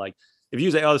kid, like, if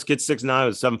you say, oh, this kid's 6'9"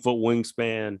 with a 7-foot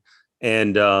wingspan,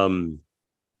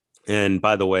 and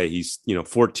by the way, he's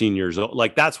 14 years old,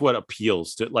 like, that's what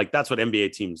appeals to, like, that's what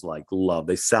NBA teams like love.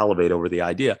 They salivate over the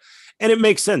idea, and it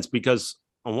makes sense because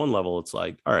on one level, it's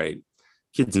like, all right,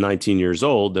 kid's 19 years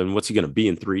old, and what's he going to be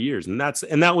in 3 years? And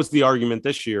that was the argument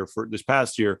this year for this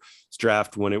past year's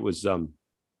draft when it was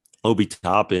Obi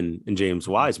Toppin and James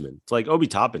Wiseman. It's like Obi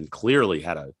Toppin clearly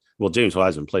James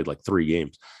Wiseman played like 3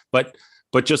 games,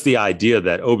 but just the idea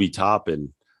that Obi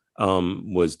Toppin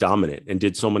was dominant and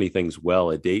did so many things well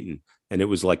at Dayton. And it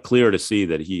was like clear to see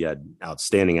that he had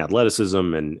outstanding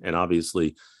athleticism and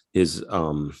obviously his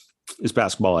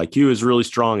basketball IQ is really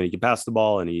strong, and he can pass the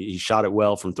ball, and he shot it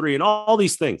well from 3 and all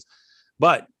these things.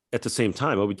 But at the same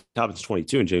time, Obi Toppin's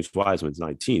 22 and James Wiseman's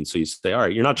 19. So you say, all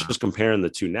right, you're not just comparing the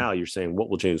two now, you're saying, what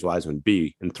will James Wiseman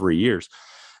be in 3 years?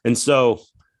 And so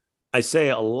I say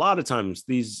a lot of times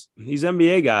these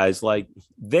NBA guys, like,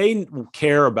 they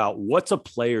care about what's a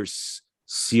player's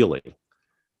ceiling.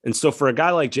 And so for a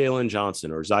guy like Jalen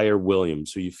Johnson or Zaire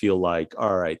Williams, who you feel like,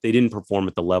 all right, they didn't perform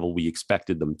at the level we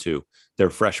expected them to their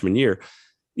freshman year,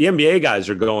 the NBA guys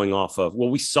are going off of, well,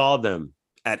 we saw them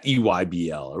at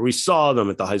EYBL, or we saw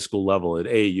them at the high school level at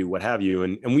AAU, what have you.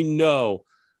 And we know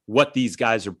what these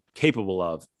guys are capable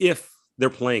of if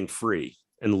they're playing free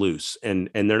and loose, and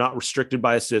they're not restricted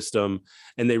by a system,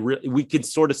 and we can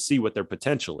sort of see what their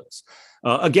potential is.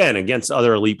 Again, against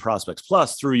other elite prospects,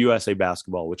 plus through USA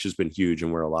Basketball, which has been huge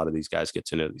and where a lot of these guys get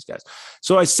to know these guys.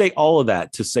 So I say all of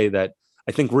that to say that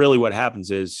I think really what happens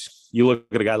is you look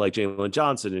at a guy like Jalen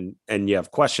Johnson and you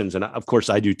have questions, and of course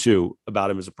I do too,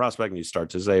 about him as a prospect, and you start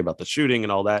to say about the shooting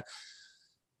and all that.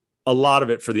 A lot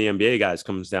of it for the NBA guys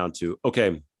comes down to,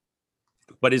 okay,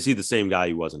 but is he the same guy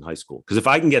he was in high school? Because if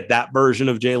I can get that version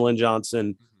of Jalen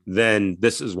Johnson, then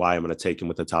this is why I'm going to take him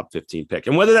with the top 15 pick.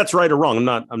 And whether that's right or wrong,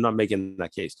 I'm not making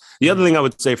that case. The other thing I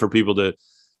would say for people to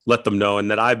let them know,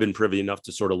 and that I've been privy enough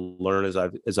to sort of learn as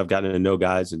I've gotten to know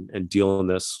guys and deal in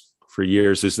this for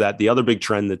years, is that the other big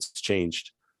trend that's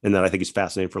changed, and that I think is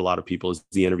fascinating for a lot of people, is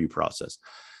the interview process.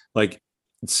 Like,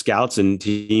 scouts and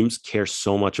teams care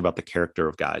so much about the character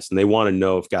of guys, and they want to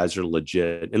know if guys are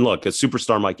legit. And look, a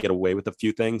superstar might get away with a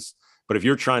few things, but if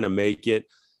you're trying to make it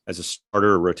as a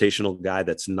starter or rotational guy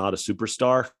that's not a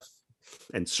superstar,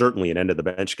 and certainly an end of the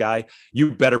bench guy,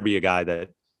 you better be a guy that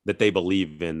they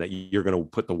believe in, that you're going to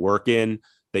put the work in,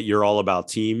 that you're all about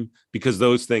team, because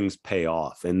those things pay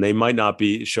off. And they might not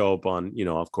show up on,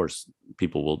 of course,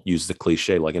 people will use the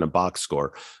cliche like in a box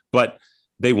score, but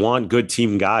they want good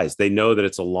team guys. They know that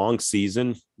it's a long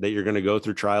season, that you're going to go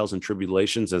through trials and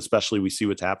tribulations. And especially we see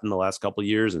what's happened the last couple of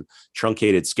years, and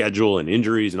truncated schedule and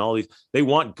injuries and all these. They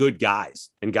want good guys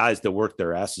and guys that work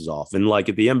their asses off. And like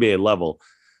at the NBA level,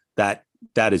 that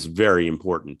is very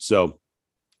important. So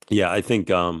yeah, I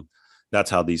think that's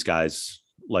how these guys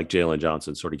like Jalen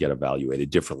Johnson sort of get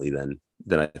evaluated differently than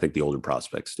I think the older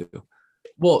prospects do.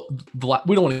 Well,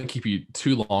 we don't want to keep you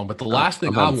too long, but the last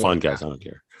thing I'm fun, guys. I don't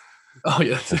care. Oh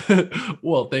yeah.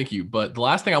 Well, thank you. But the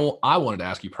last thing I wanted to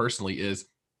ask you personally is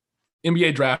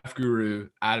NBA draft guru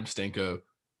Adam Stanko.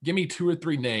 Give me 2 or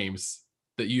 3 names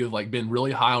that you have like been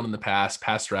really high on in the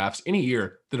past drafts, any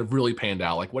year that have really panned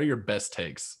out. Like, what are your best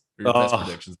takes or your best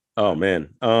predictions? Oh man.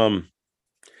 Well,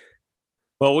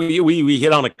 we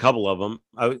hit on a couple of them.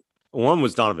 One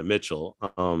was Donovan Mitchell.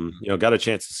 Got a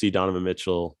chance to see Donovan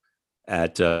Mitchell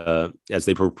at as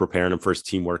they were preparing him for his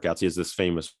team workouts. He has this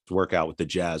famous workout with the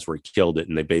Jazz where he killed it,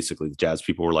 and the Jazz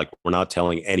people were like, "We're not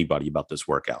telling anybody about this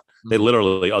workout." Mm-hmm. They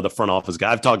literally are the front office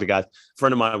guy. I've talked to guys. A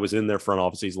friend of mine was in their front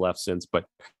office. He's left since, but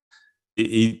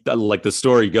he like the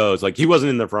story goes, like he wasn't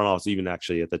in the front office even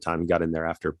actually at the time. He got in there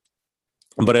after.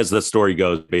 But as the story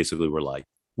goes, basically we're like,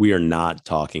 we are not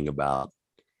talking about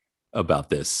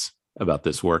this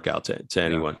workout to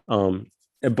anyone.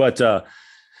 Yeah.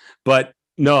 But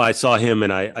no, I saw him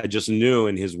and I just knew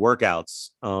in his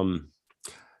workouts,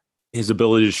 his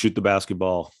ability to shoot the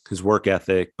basketball, his work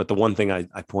ethic. But the one thing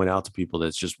I point out to people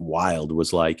that's just wild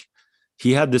was like,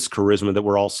 he had this charisma that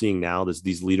we're all seeing now.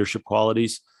 These leadership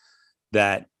qualities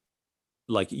that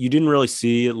like you didn't really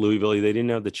see at Louisville. They didn't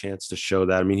have the chance to show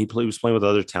that. I mean, he was playing with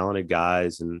other talented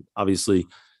guys and obviously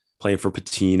playing for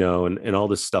Patino and all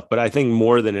this stuff. But I think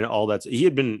more than all that, he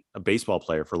had been a baseball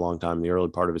player for a long time in the early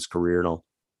part of his career and all.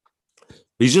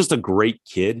 He's just a great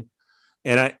kid.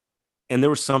 And there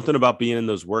was something about being in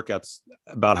those workouts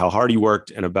about how hard he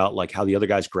worked and about like how the other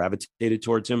guys gravitated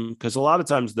towards him. Because a lot of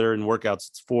times they're in workouts,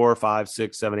 it's 4, 5,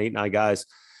 6, 7, 8, 9 guys.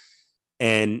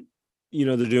 And,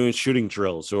 they're doing shooting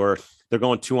drills or they're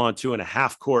going 2-on-2 in a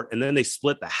half court. And then they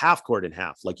split the half court in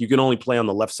half. Like you can only play on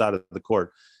the left side of the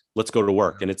court. Let's go to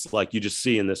work. And it's like, you just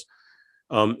see in this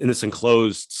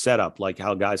enclosed setup, like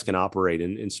how guys can operate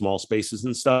in small spaces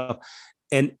and stuff.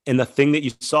 And the thing that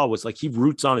you saw was like, he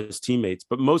roots on his teammates,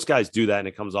 but most guys do that and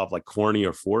it comes off like corny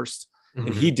or forced. Mm-hmm.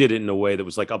 And he did it in a way that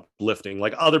was like uplifting.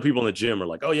 Like other people in the gym are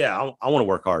like, oh yeah, I want to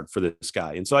work hard for this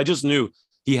guy. And so I just knew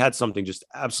he had something just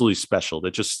absolutely special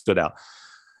that just stood out.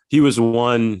 He was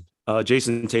one,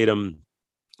 Jason Tatum,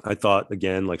 I thought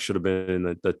again, like should have been in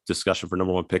the discussion for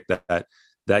number 1 pick that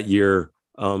year.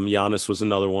 Giannis was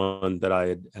another one that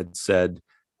I had said.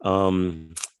 I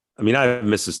mean, I have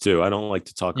misses too. I don't like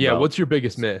to talk about. Yeah, what's your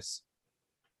biggest miss?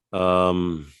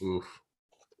 Oof.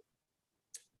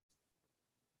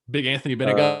 Big Anthony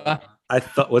Bennett guy? I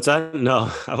thought, what's that?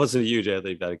 No, I wasn't a huge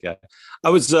Anthony Bennett guy. I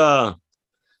was, I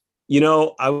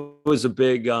was a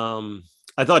big,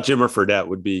 I thought Jimmer Fredette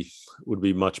would be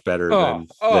much better than he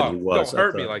was. Don't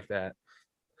hurt me like that.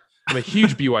 I'm a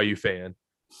huge BYU fan.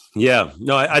 Yeah,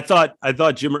 no, I thought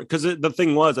Jimmer, because the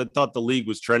thing was, I thought the league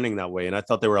was trending that way, and I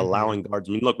thought they were allowing guards.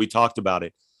 I mean, look, we talked about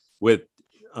it with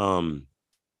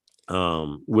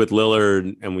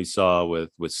Lillard, and we saw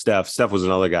with Steph. Steph was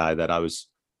another guy that I was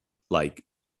like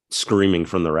screaming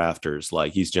from the rafters,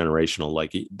 like he's generational.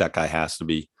 Like that guy has to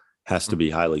be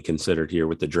highly considered here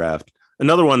with the draft.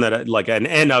 Another one that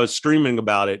I was screaming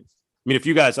about it. I mean, I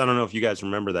don't know if you guys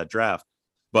remember that draft,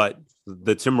 but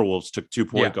the Timberwolves took 2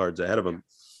 point guards ahead of him.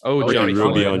 Johnny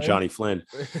Rubio Flynn. and Johnny Flynn.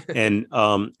 And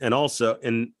also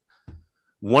in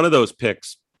one of those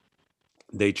picks,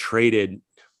 they traded,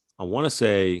 I want to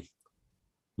say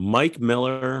Mike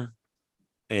Miller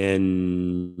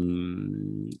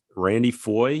and Randy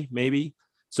Foye, maybe.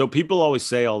 So people always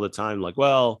say all the time, like,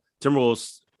 well,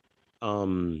 Timberwolves,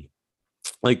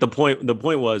 like the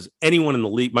point was anyone in the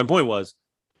league. My point was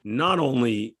not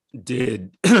only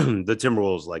did the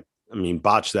Timberwolves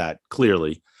botch that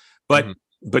clearly, but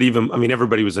even, I mean,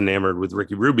 everybody was enamored with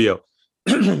Ricky Rubio,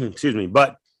 excuse me,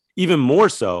 but even more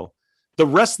so, the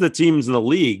rest of the teams in the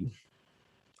league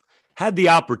had the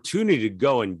opportunity to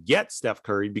go and get Steph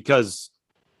Curry because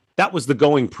that was the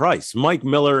going price. Mike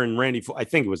Miller and Randy, I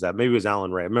think it was that. Maybe it was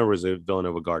Alan Ray. I remember it was a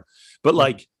Villanova guard, but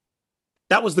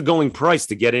that was the going price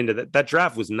to get into that. That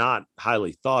draft was not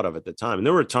highly thought of at the time. And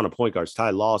there were a ton of point guards.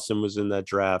 Ty Lawson was in that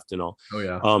draft and all. Oh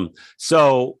yeah.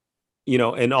 So,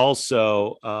 and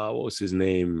also what was his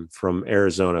name from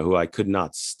Arizona, who I could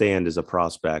not stand as a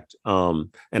prospect.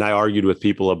 And I argued with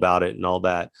people about it and all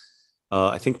that.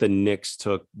 I think the Knicks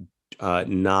took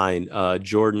 9.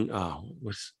 Jordan.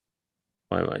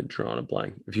 Why am I drawing a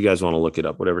blank? If you guys want to look it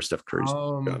up, whatever Steph Curry's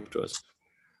to us.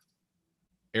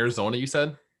 Arizona, you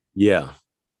said? Yeah.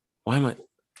 Why am I?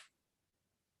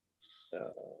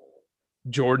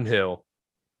 Jordan Hill.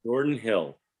 Jordan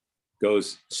Hill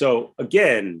goes. So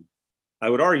again, I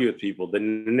would argue with people that the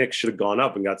Knicks should have gone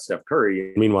up and got Steph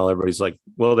Curry. Meanwhile, everybody's like,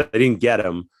 well, they didn't get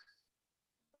him.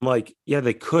 I'm like, yeah,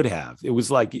 they could have. It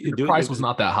was like the price was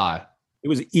not that high. It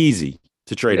was easy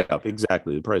to trade up.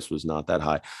 Exactly. The price was not that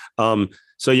high.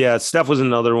 So yeah, Steph was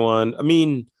another one. I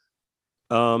mean,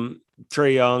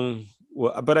 Trae Young,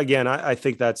 but again, I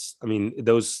think that's,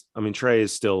 Trae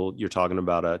is still, you're talking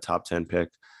about a top 10 pick.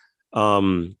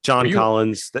 John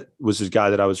Collins, that was his guy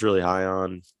that I was really high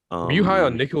on. Were you high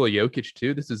on Nikola Jokic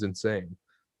too? This is insane.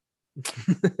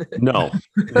 No.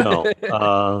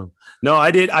 No,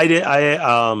 I did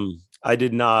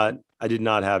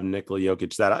not have Nikola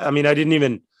Jokic. I didn't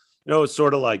even, it's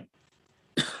sort of like,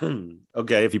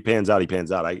 okay, if he pans out, he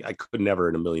pans out. I could never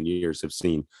in a million years have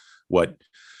seen what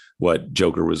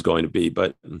Joker was going to be.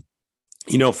 But,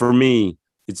 for me,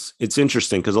 it's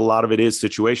interesting because a lot of it is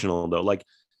situational though. Like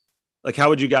how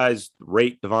would you guys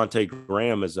rate Devontae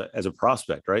Graham as a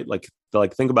prospect, right? Like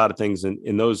think about things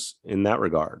in that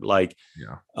regard. Like,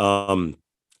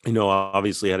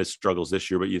 obviously had his struggles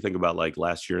this year, but you think about like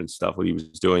last year and stuff, what he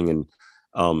was doing. And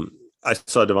I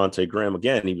saw Devontae Graham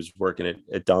again. He was working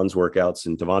at Don's workouts,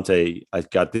 and Devontae, I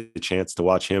got the chance to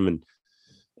watch him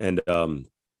and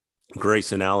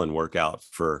Grayson Allen work out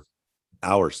for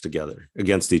hours together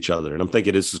against each other. And I'm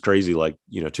thinking this is crazy. Like,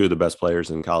 two of the best players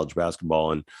in college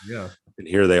basketball. And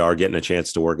here they are getting a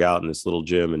chance to work out in this little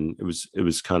gym. And it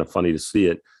was kind of funny to see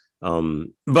it.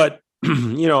 But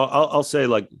I'll say,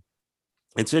 like,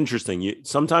 it's interesting.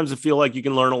 Sometimes I feel like you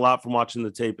can learn a lot from watching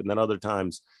the tape. And then other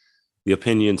times the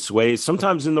opinion sways,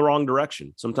 sometimes in the wrong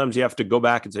direction. Sometimes you have to go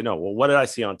back and say, no, well, what did I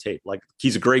see on tape? Like,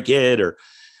 he's a great kid, or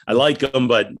I like him,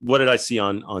 but what did I see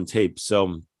on tape?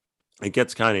 So it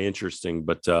gets kind of interesting,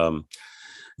 but I'm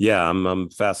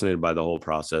fascinated by the whole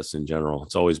process in general.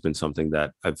 It's always been something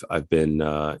that I've been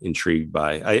intrigued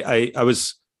by. I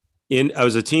was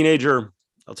a teenager.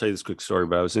 I'll tell you this quick story,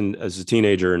 but I was as a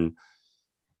teenager, and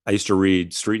I used to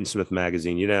read Street and Smith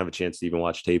magazine. You didn't have a chance to even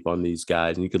watch tape on these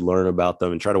guys, and you could learn about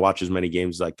them and try to watch as many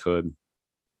games as I could.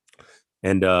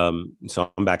 And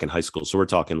so I'm back in high school. So we're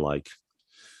talking like,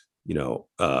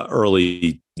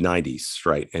 early 90s,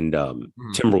 right? And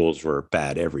Timberwolves were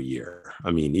bad every year.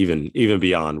 I mean, even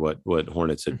beyond what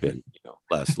Hornets had been,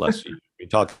 last year. We're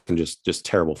talking just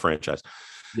terrible franchise.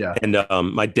 Yeah. And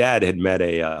my dad had met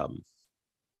an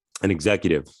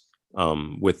executive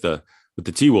with the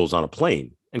T-Wolves on a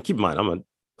plane. And keep in mind, I'm a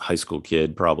high school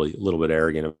kid, probably a little bit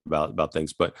arrogant about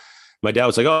things, but my dad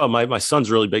was like, "Oh, my son's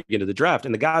really big into the draft,"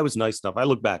 and the guy was nice enough. I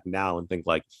look back now and think,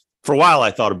 like, for a while I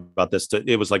thought about this.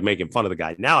 It was like making fun of the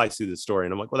guy. Now I see the story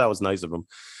and I'm like, well, that was nice of him.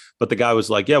 But the guy was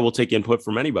like, yeah, we'll take input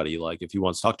from anybody, like, if he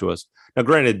wants to talk to us. Now,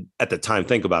 granted, at the time,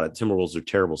 think about it, Timberwolves are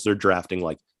terrible. So they're drafting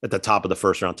like at the top of the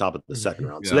first round, top of the second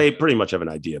round. So they pretty much have an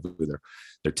idea of who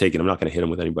they're taking. I'm not going to hit them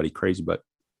with anybody crazy, but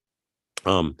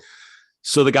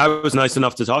so the guy was nice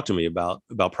enough to talk to me about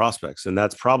prospects. And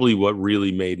that's probably what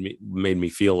really made me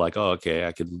feel like, oh, okay,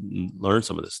 I could learn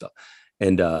some of this stuff.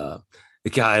 And the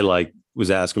guy like was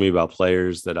asking me about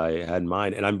players that I had in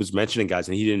mind, and I was mentioning guys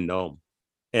and he didn't know them.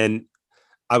 And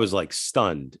I was like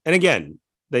stunned. And again,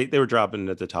 they were dropping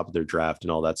at the top of their draft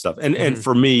and all that stuff. And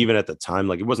for me, even at the time,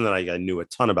 like, it wasn't that I knew a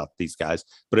ton about these guys,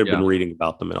 but I've been reading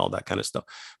about them and all that kind of stuff.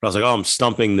 But I was like, oh, I'm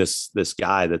stumping this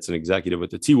guy that's an executive with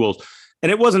the T-Wolves.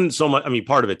 And it wasn't so much,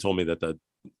 part of it told me that the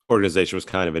organization was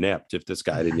kind of inept if this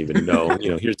guy didn't even know,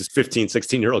 here's this 15,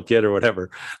 16-year-old kid or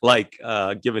whatever, like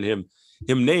giving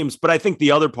him names. But I think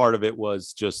the other part of it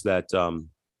was just that,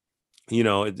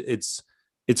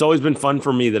 it's always been fun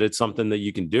for me that it's something that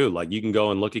you can do. Like, you can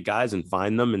go and look at guys and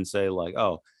find them and say, like,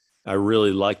 oh, I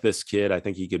really like this kid. I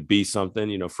think he could be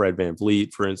something, Fred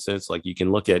VanVleet, for instance. Like, you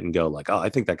can look at it and go like, oh, I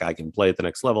think that guy can play at the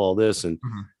next level, all this. And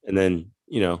then,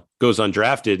 goes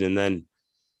undrafted and then,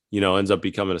 ends up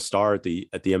becoming a star at the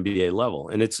NBA level.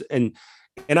 And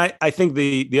I think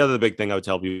the other big thing I would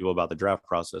tell people about the draft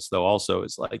process, though, also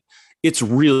is like, it's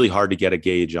really hard to get a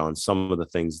gauge on some of the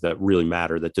things that really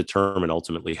matter, that determine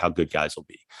ultimately how good guys will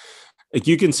be. Like,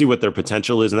 you can see what their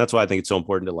potential is. And that's why I think it's so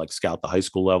important to like scout the high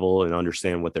school level and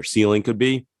understand what their ceiling could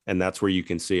be. And that's where you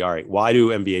can see, all right, why do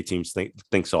NBA teams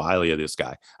think so highly of this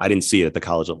guy? I didn't see it at the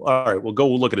college level. All right, well, go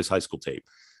look at his high school tape.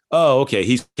 Oh, okay,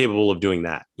 he's capable of doing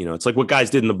that. It's like what guys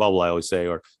did in the bubble, I always say,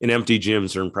 or in empty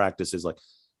gyms or in practices. Like,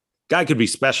 guy could be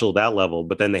special at that level,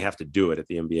 but then they have to do it at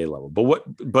the NBA level.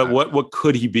 But what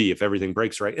could he be if everything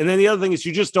breaks right? And then the other thing is,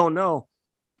 you just don't know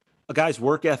a guy's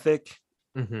work ethic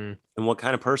and what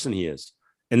kind of person he is.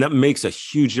 And that makes a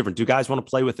huge difference. Do guys want to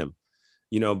play with him?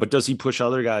 But does he push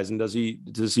other guys, and does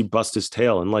he bust his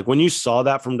tail? And like, when you saw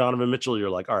that from Donovan Mitchell, you're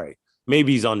like, all right,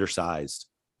 maybe he's undersized,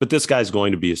 but this guy's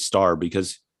going to be a star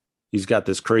because he's got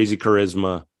this crazy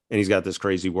charisma and he's got this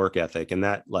crazy work ethic. And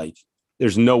that, like,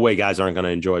 there's no way guys aren't going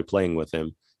to enjoy playing with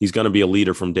him. He's going to be a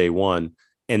leader from day one.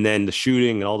 And then the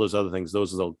shooting and all those other things,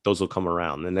 those will come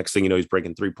around. The next thing you know, he's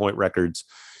breaking 3-point records,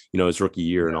 his rookie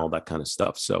year and all that kind of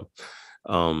stuff. So,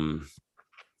 So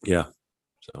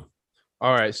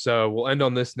All right, so we'll end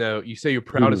on this note. You say your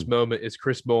proudest moment is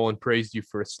Chris Mullin praised you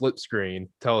for a slip screen.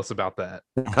 Tell us about that.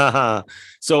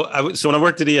 So when I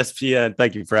worked at ESPN,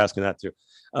 thank you for asking that too.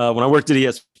 When I worked at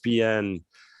ESPN,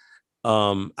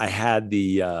 I had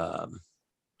the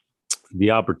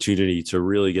opportunity to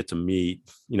really get to meet,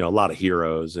 a lot of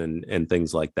heroes and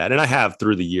things like that. And I have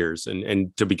through the years,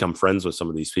 and to become friends with some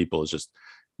of these people is just,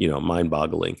 mind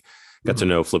boggling. Got to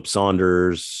know Flip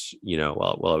Saunders,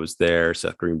 while I was there,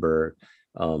 Seth Greenberg,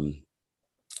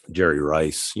 Jerry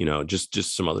Rice,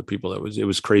 just some other people. It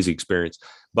was crazy experience.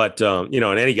 But, and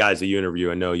any guys that you interview,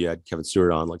 I know you had Kevin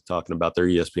Stewart on, like talking about their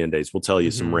ESPN days. We'll tell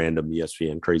you some random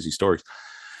ESPN crazy stories.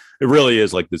 It really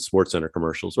is like the SportsCenter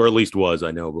commercials, or at least was, I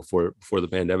know, before the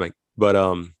pandemic. But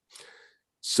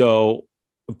so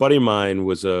a buddy of mine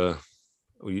was I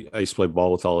used to play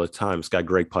ball with all the time. This guy,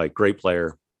 Greg Pike, great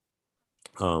player.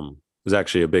 Was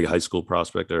actually a big high school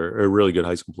prospect, or a really good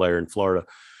high school player in Florida.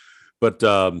 But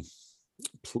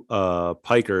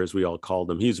Piker, as we all called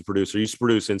him, he's a producer. He used to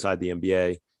produce inside the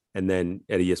NBA, and then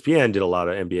at ESPN did a lot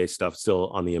of NBA stuff. Still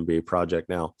on the NBA project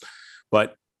now,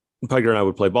 but Piker and I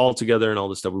would play ball together and all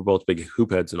this stuff. We're both big hoop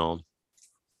heads and all.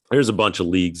 There's a bunch of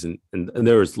leagues, and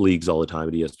there was leagues all the time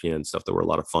at ESPN and stuff that were a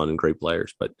lot of fun and great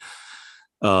players. But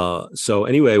so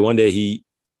anyway, one day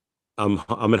I'm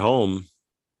at home,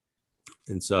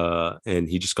 and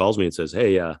he just calls me and says,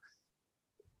 "Hey,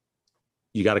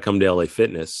 you got to come to LA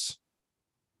Fitness.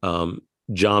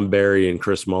 John Barry and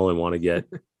Chris Mullin want to get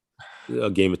a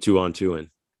game of 2-on-2 in."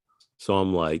 So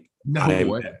I'm like, no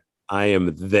way. I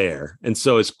am there. And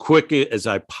so as quick as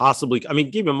I possibly,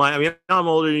 keep in mind, I'm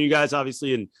older than you guys,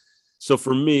 obviously. And so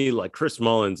for me, like Chris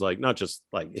Mullin's like, not just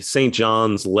like St.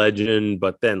 John's legend,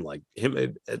 but then like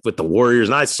him with the Warriors.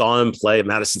 And I saw him play at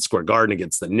Madison Square Garden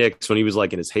against the Knicks when he was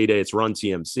like in his heyday. It's Run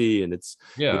TMC, and it's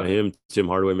him, Tim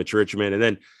Hardaway, Mitch Richmond.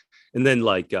 And then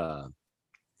like,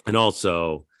 and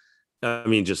also,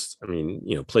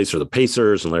 plays for the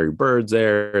Pacers and Larry Bird's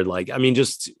there. Like,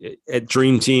 just at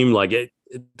Dream Team, like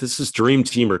this is Dream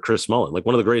Team or Chris Mullin, like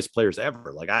one of the greatest players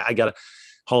ever. Like I got a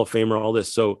Hall of Famer, all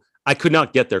this. So I could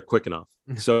not get there quick enough.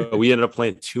 So we ended up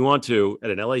playing 2-on-2 at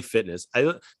an LA Fitness.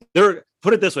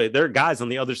 Put it this way, there are guys on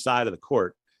the other side of the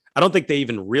court. I don't think they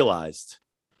even realized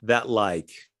that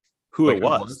like who it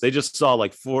was. They just saw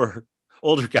like 4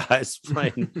 older guys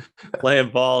playing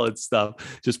ball and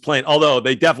stuff, just playing. Although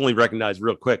they definitely recognized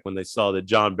real quick when they saw that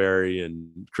John Barry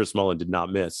and Chris Mullin did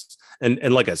not miss.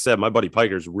 And like I said, my buddy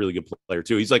Piker's a really good player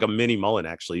too. He's like a mini Mullin,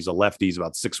 actually. He's a lefty. He's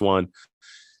about 6'1",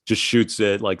 just shoots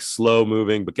it like slow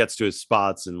moving, but gets to his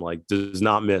spots and like does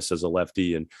not miss as a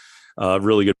lefty, and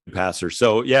really good passer.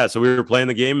 So yeah, so we were playing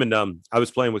the game, and I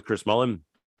was playing with Chris Mullin,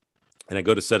 and I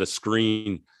go to set a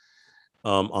screen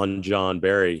on John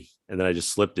Barry, and then I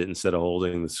just slipped it instead of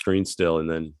holding the screen still. And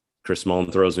then Chris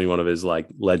Mullin throws me one of his like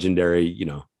legendary,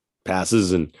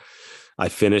 passes, and I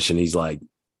finish, and he's like,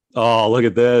 "Oh, look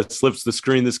at this, slips the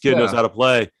screen. This kid knows how to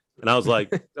play." And I was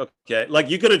like, okay, like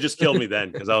you could have just killed me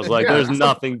then. Cause I was like, there's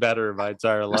nothing better in my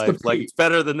entire life. Like it's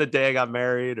better than the day I got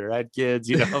married or had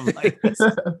kids, I'm like,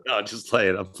 no, just play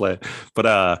it. I'm playing.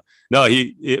 But no,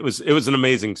 it was an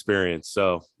amazing experience.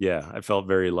 So yeah, I felt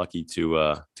very lucky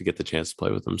to get the chance to play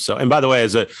with him. So, and by the way,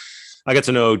 I got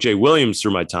to know Jay Williams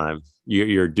through my time.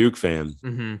 You're a Duke fan.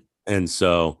 Mm-hmm. And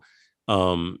so,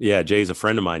 Jay's a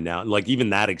friend of mine now. Like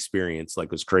even that experience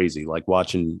like was crazy. Like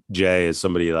watching Jay as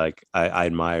somebody like I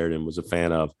admired and was a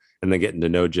fan of, and then getting to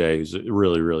know Jay, who's a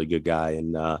really, really good guy.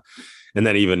 And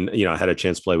then even, I had a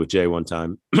chance to play with Jay one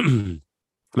time,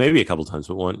 maybe a couple of times,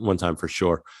 but one time for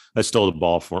sure. I stole the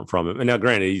ball from him. And now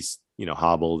granted, he's,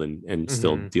 hobbled and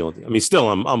still dealing.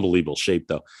 Still in unbelievable shape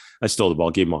though. I stole the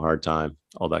ball, gave him a hard time,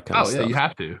 all that kind of stuff. Oh yeah, you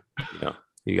have to.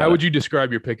 How would you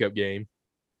describe your pickup game?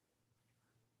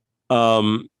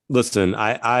 Listen,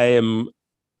 I'm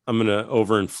gonna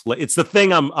overinflate. It's the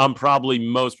thing I'm probably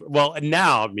most well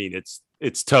now. It's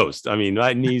toast.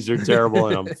 My knees are terrible,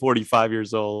 and I'm 45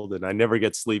 years old, and I never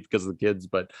get sleep because of the kids.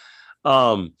 But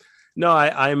no,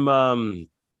 I'm I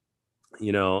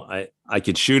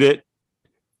could shoot it.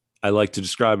 I like to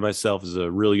describe myself as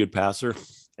a really good passer,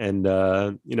 and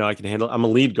I can handle. I'm a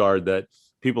lead guard that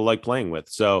people like playing with.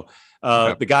 So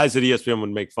the guys at ESPN would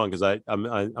make fun because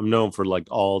I'm known for like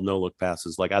all no look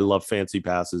passes. Like I love fancy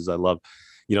passes. I love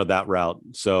that route.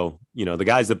 So the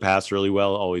guys that pass really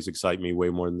well always excite me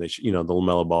way more than the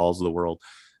LaMelo Balls of the world.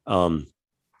 So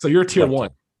you're tier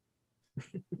 1.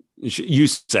 You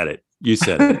said it. You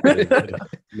said it.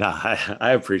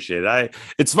 I appreciate it.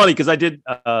 It's funny because I did.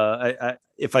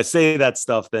 If I say that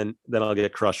stuff, then I'll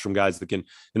get crushed from guys that can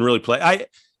really play.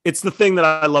 It's the thing that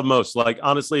I love most. Like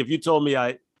honestly, if you told me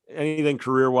anything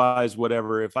career wise,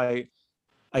 whatever, if I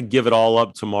I give it all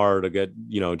up tomorrow to get,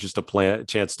 just a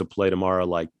chance to play tomorrow,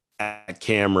 like at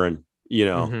Cameron,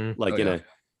 like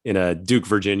in a Duke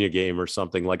Virginia game or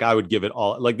something. Like I would give it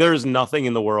all. Like there's nothing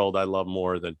in the world I love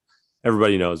more than,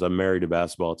 everybody knows I'm married to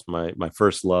basketball. It's my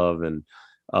first love. And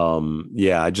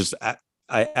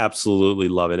I absolutely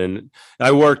love it. And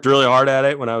I worked really hard at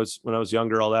it when I was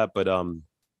younger, all that, but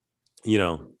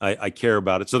I care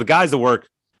about it. So the guys that work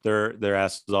their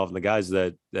asses off, and the guys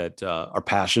that are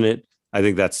passionate, I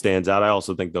think that stands out. I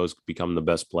also think those become the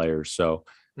best players. So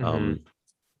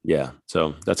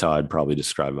so that's how I'd probably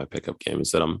describe my pickup game,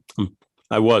 is that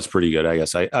I was pretty good. I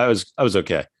guess I was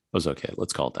okay. I was okay.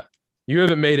 Let's call it that. You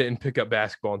haven't made it in pickup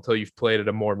basketball until you've played at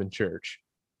a Mormon church.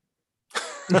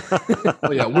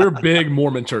 Well, yeah, we're big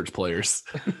Mormon church players.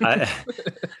 I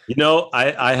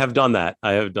have done that.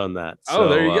 So,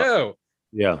 there you go.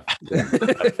 Yeah.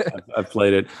 I've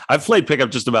played it. I've played pickup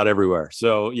just about everywhere.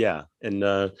 So yeah.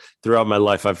 And throughout my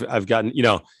life, I've gotten,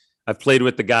 I've played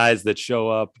with the guys that show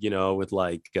up, with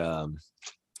like,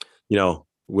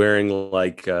 wearing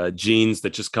like jeans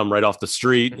that just come right off the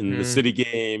street in the city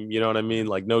game. You know what I mean?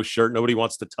 Like no shirt. Nobody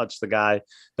wants to touch the guy.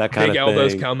 That kind Big of thing.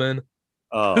 elbows coming.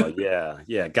 Oh yeah.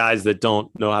 Yeah. Guys that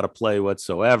don't know how to play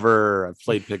whatsoever. I've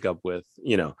played pickup with,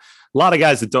 a lot of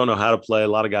guys that don't know how to play, a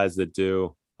lot of guys that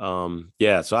do. So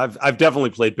I've definitely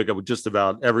played pickup with just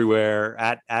about everywhere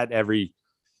at every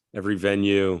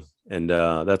venue. And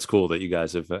that's cool that you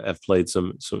guys have played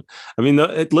some. I mean,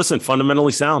 listen,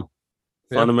 fundamentally sound.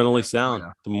 Yeah.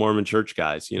 The Mormon church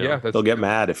guys, they'll get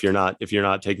mad if you're not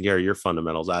taking care of your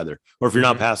fundamentals either, or if you're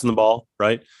not passing the ball,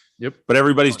 right? Yep. But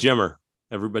everybody's Jimmer.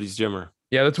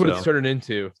 Yeah, that's what it's turning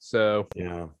into. So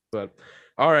yeah. But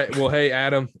all right. Well, hey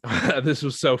Adam, this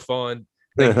was so fun.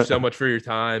 Thank you so much for your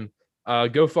time.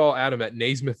 Go follow Adam at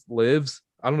Naismith Lives.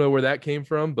 I don't know where that came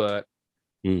from, but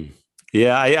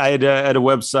yeah, I had a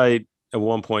website at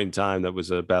one point in time that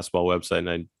was a basketball website, and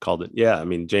I called it. Yeah, I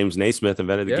mean James Naismith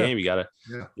invented the game. You gotta.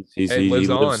 Yeah. He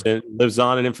lives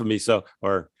on in infamy. So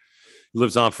or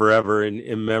lives on forever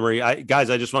in memory. Guys,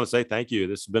 I just want to say thank you.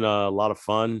 This has been a lot of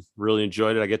fun. Really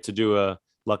enjoyed it. I get to do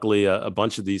luckily a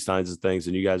bunch of these kinds of things,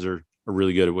 and you guys are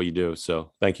really good at what you do.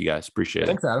 So thank you guys. Appreciate it.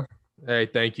 Thanks, Adam. Hey,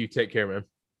 thank you. Take care, man.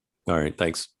 All right.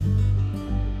 Thanks.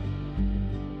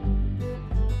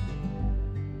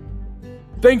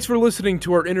 Thanks for listening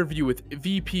to our interview with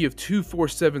VP of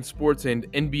 247 Sports and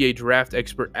NBA draft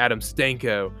expert Adam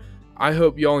Stanko. I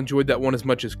hope y'all enjoyed that one as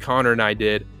much as Connor and I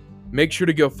did. Make sure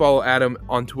to go follow Adam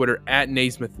on Twitter at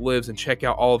Naismith Lives and check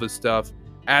out all of his stuff.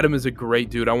 Adam is a great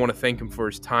dude. I want to thank him for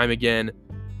his time again.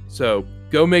 So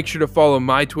go make sure to follow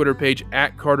my Twitter page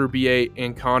at CarterBA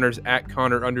and Connor's at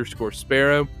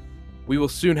Connor_Sparrow. We will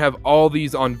soon have all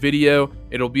these on video.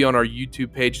 It'll be on our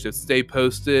YouTube page, so stay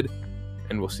posted.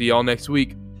 And we'll see y'all next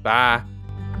week. Bye.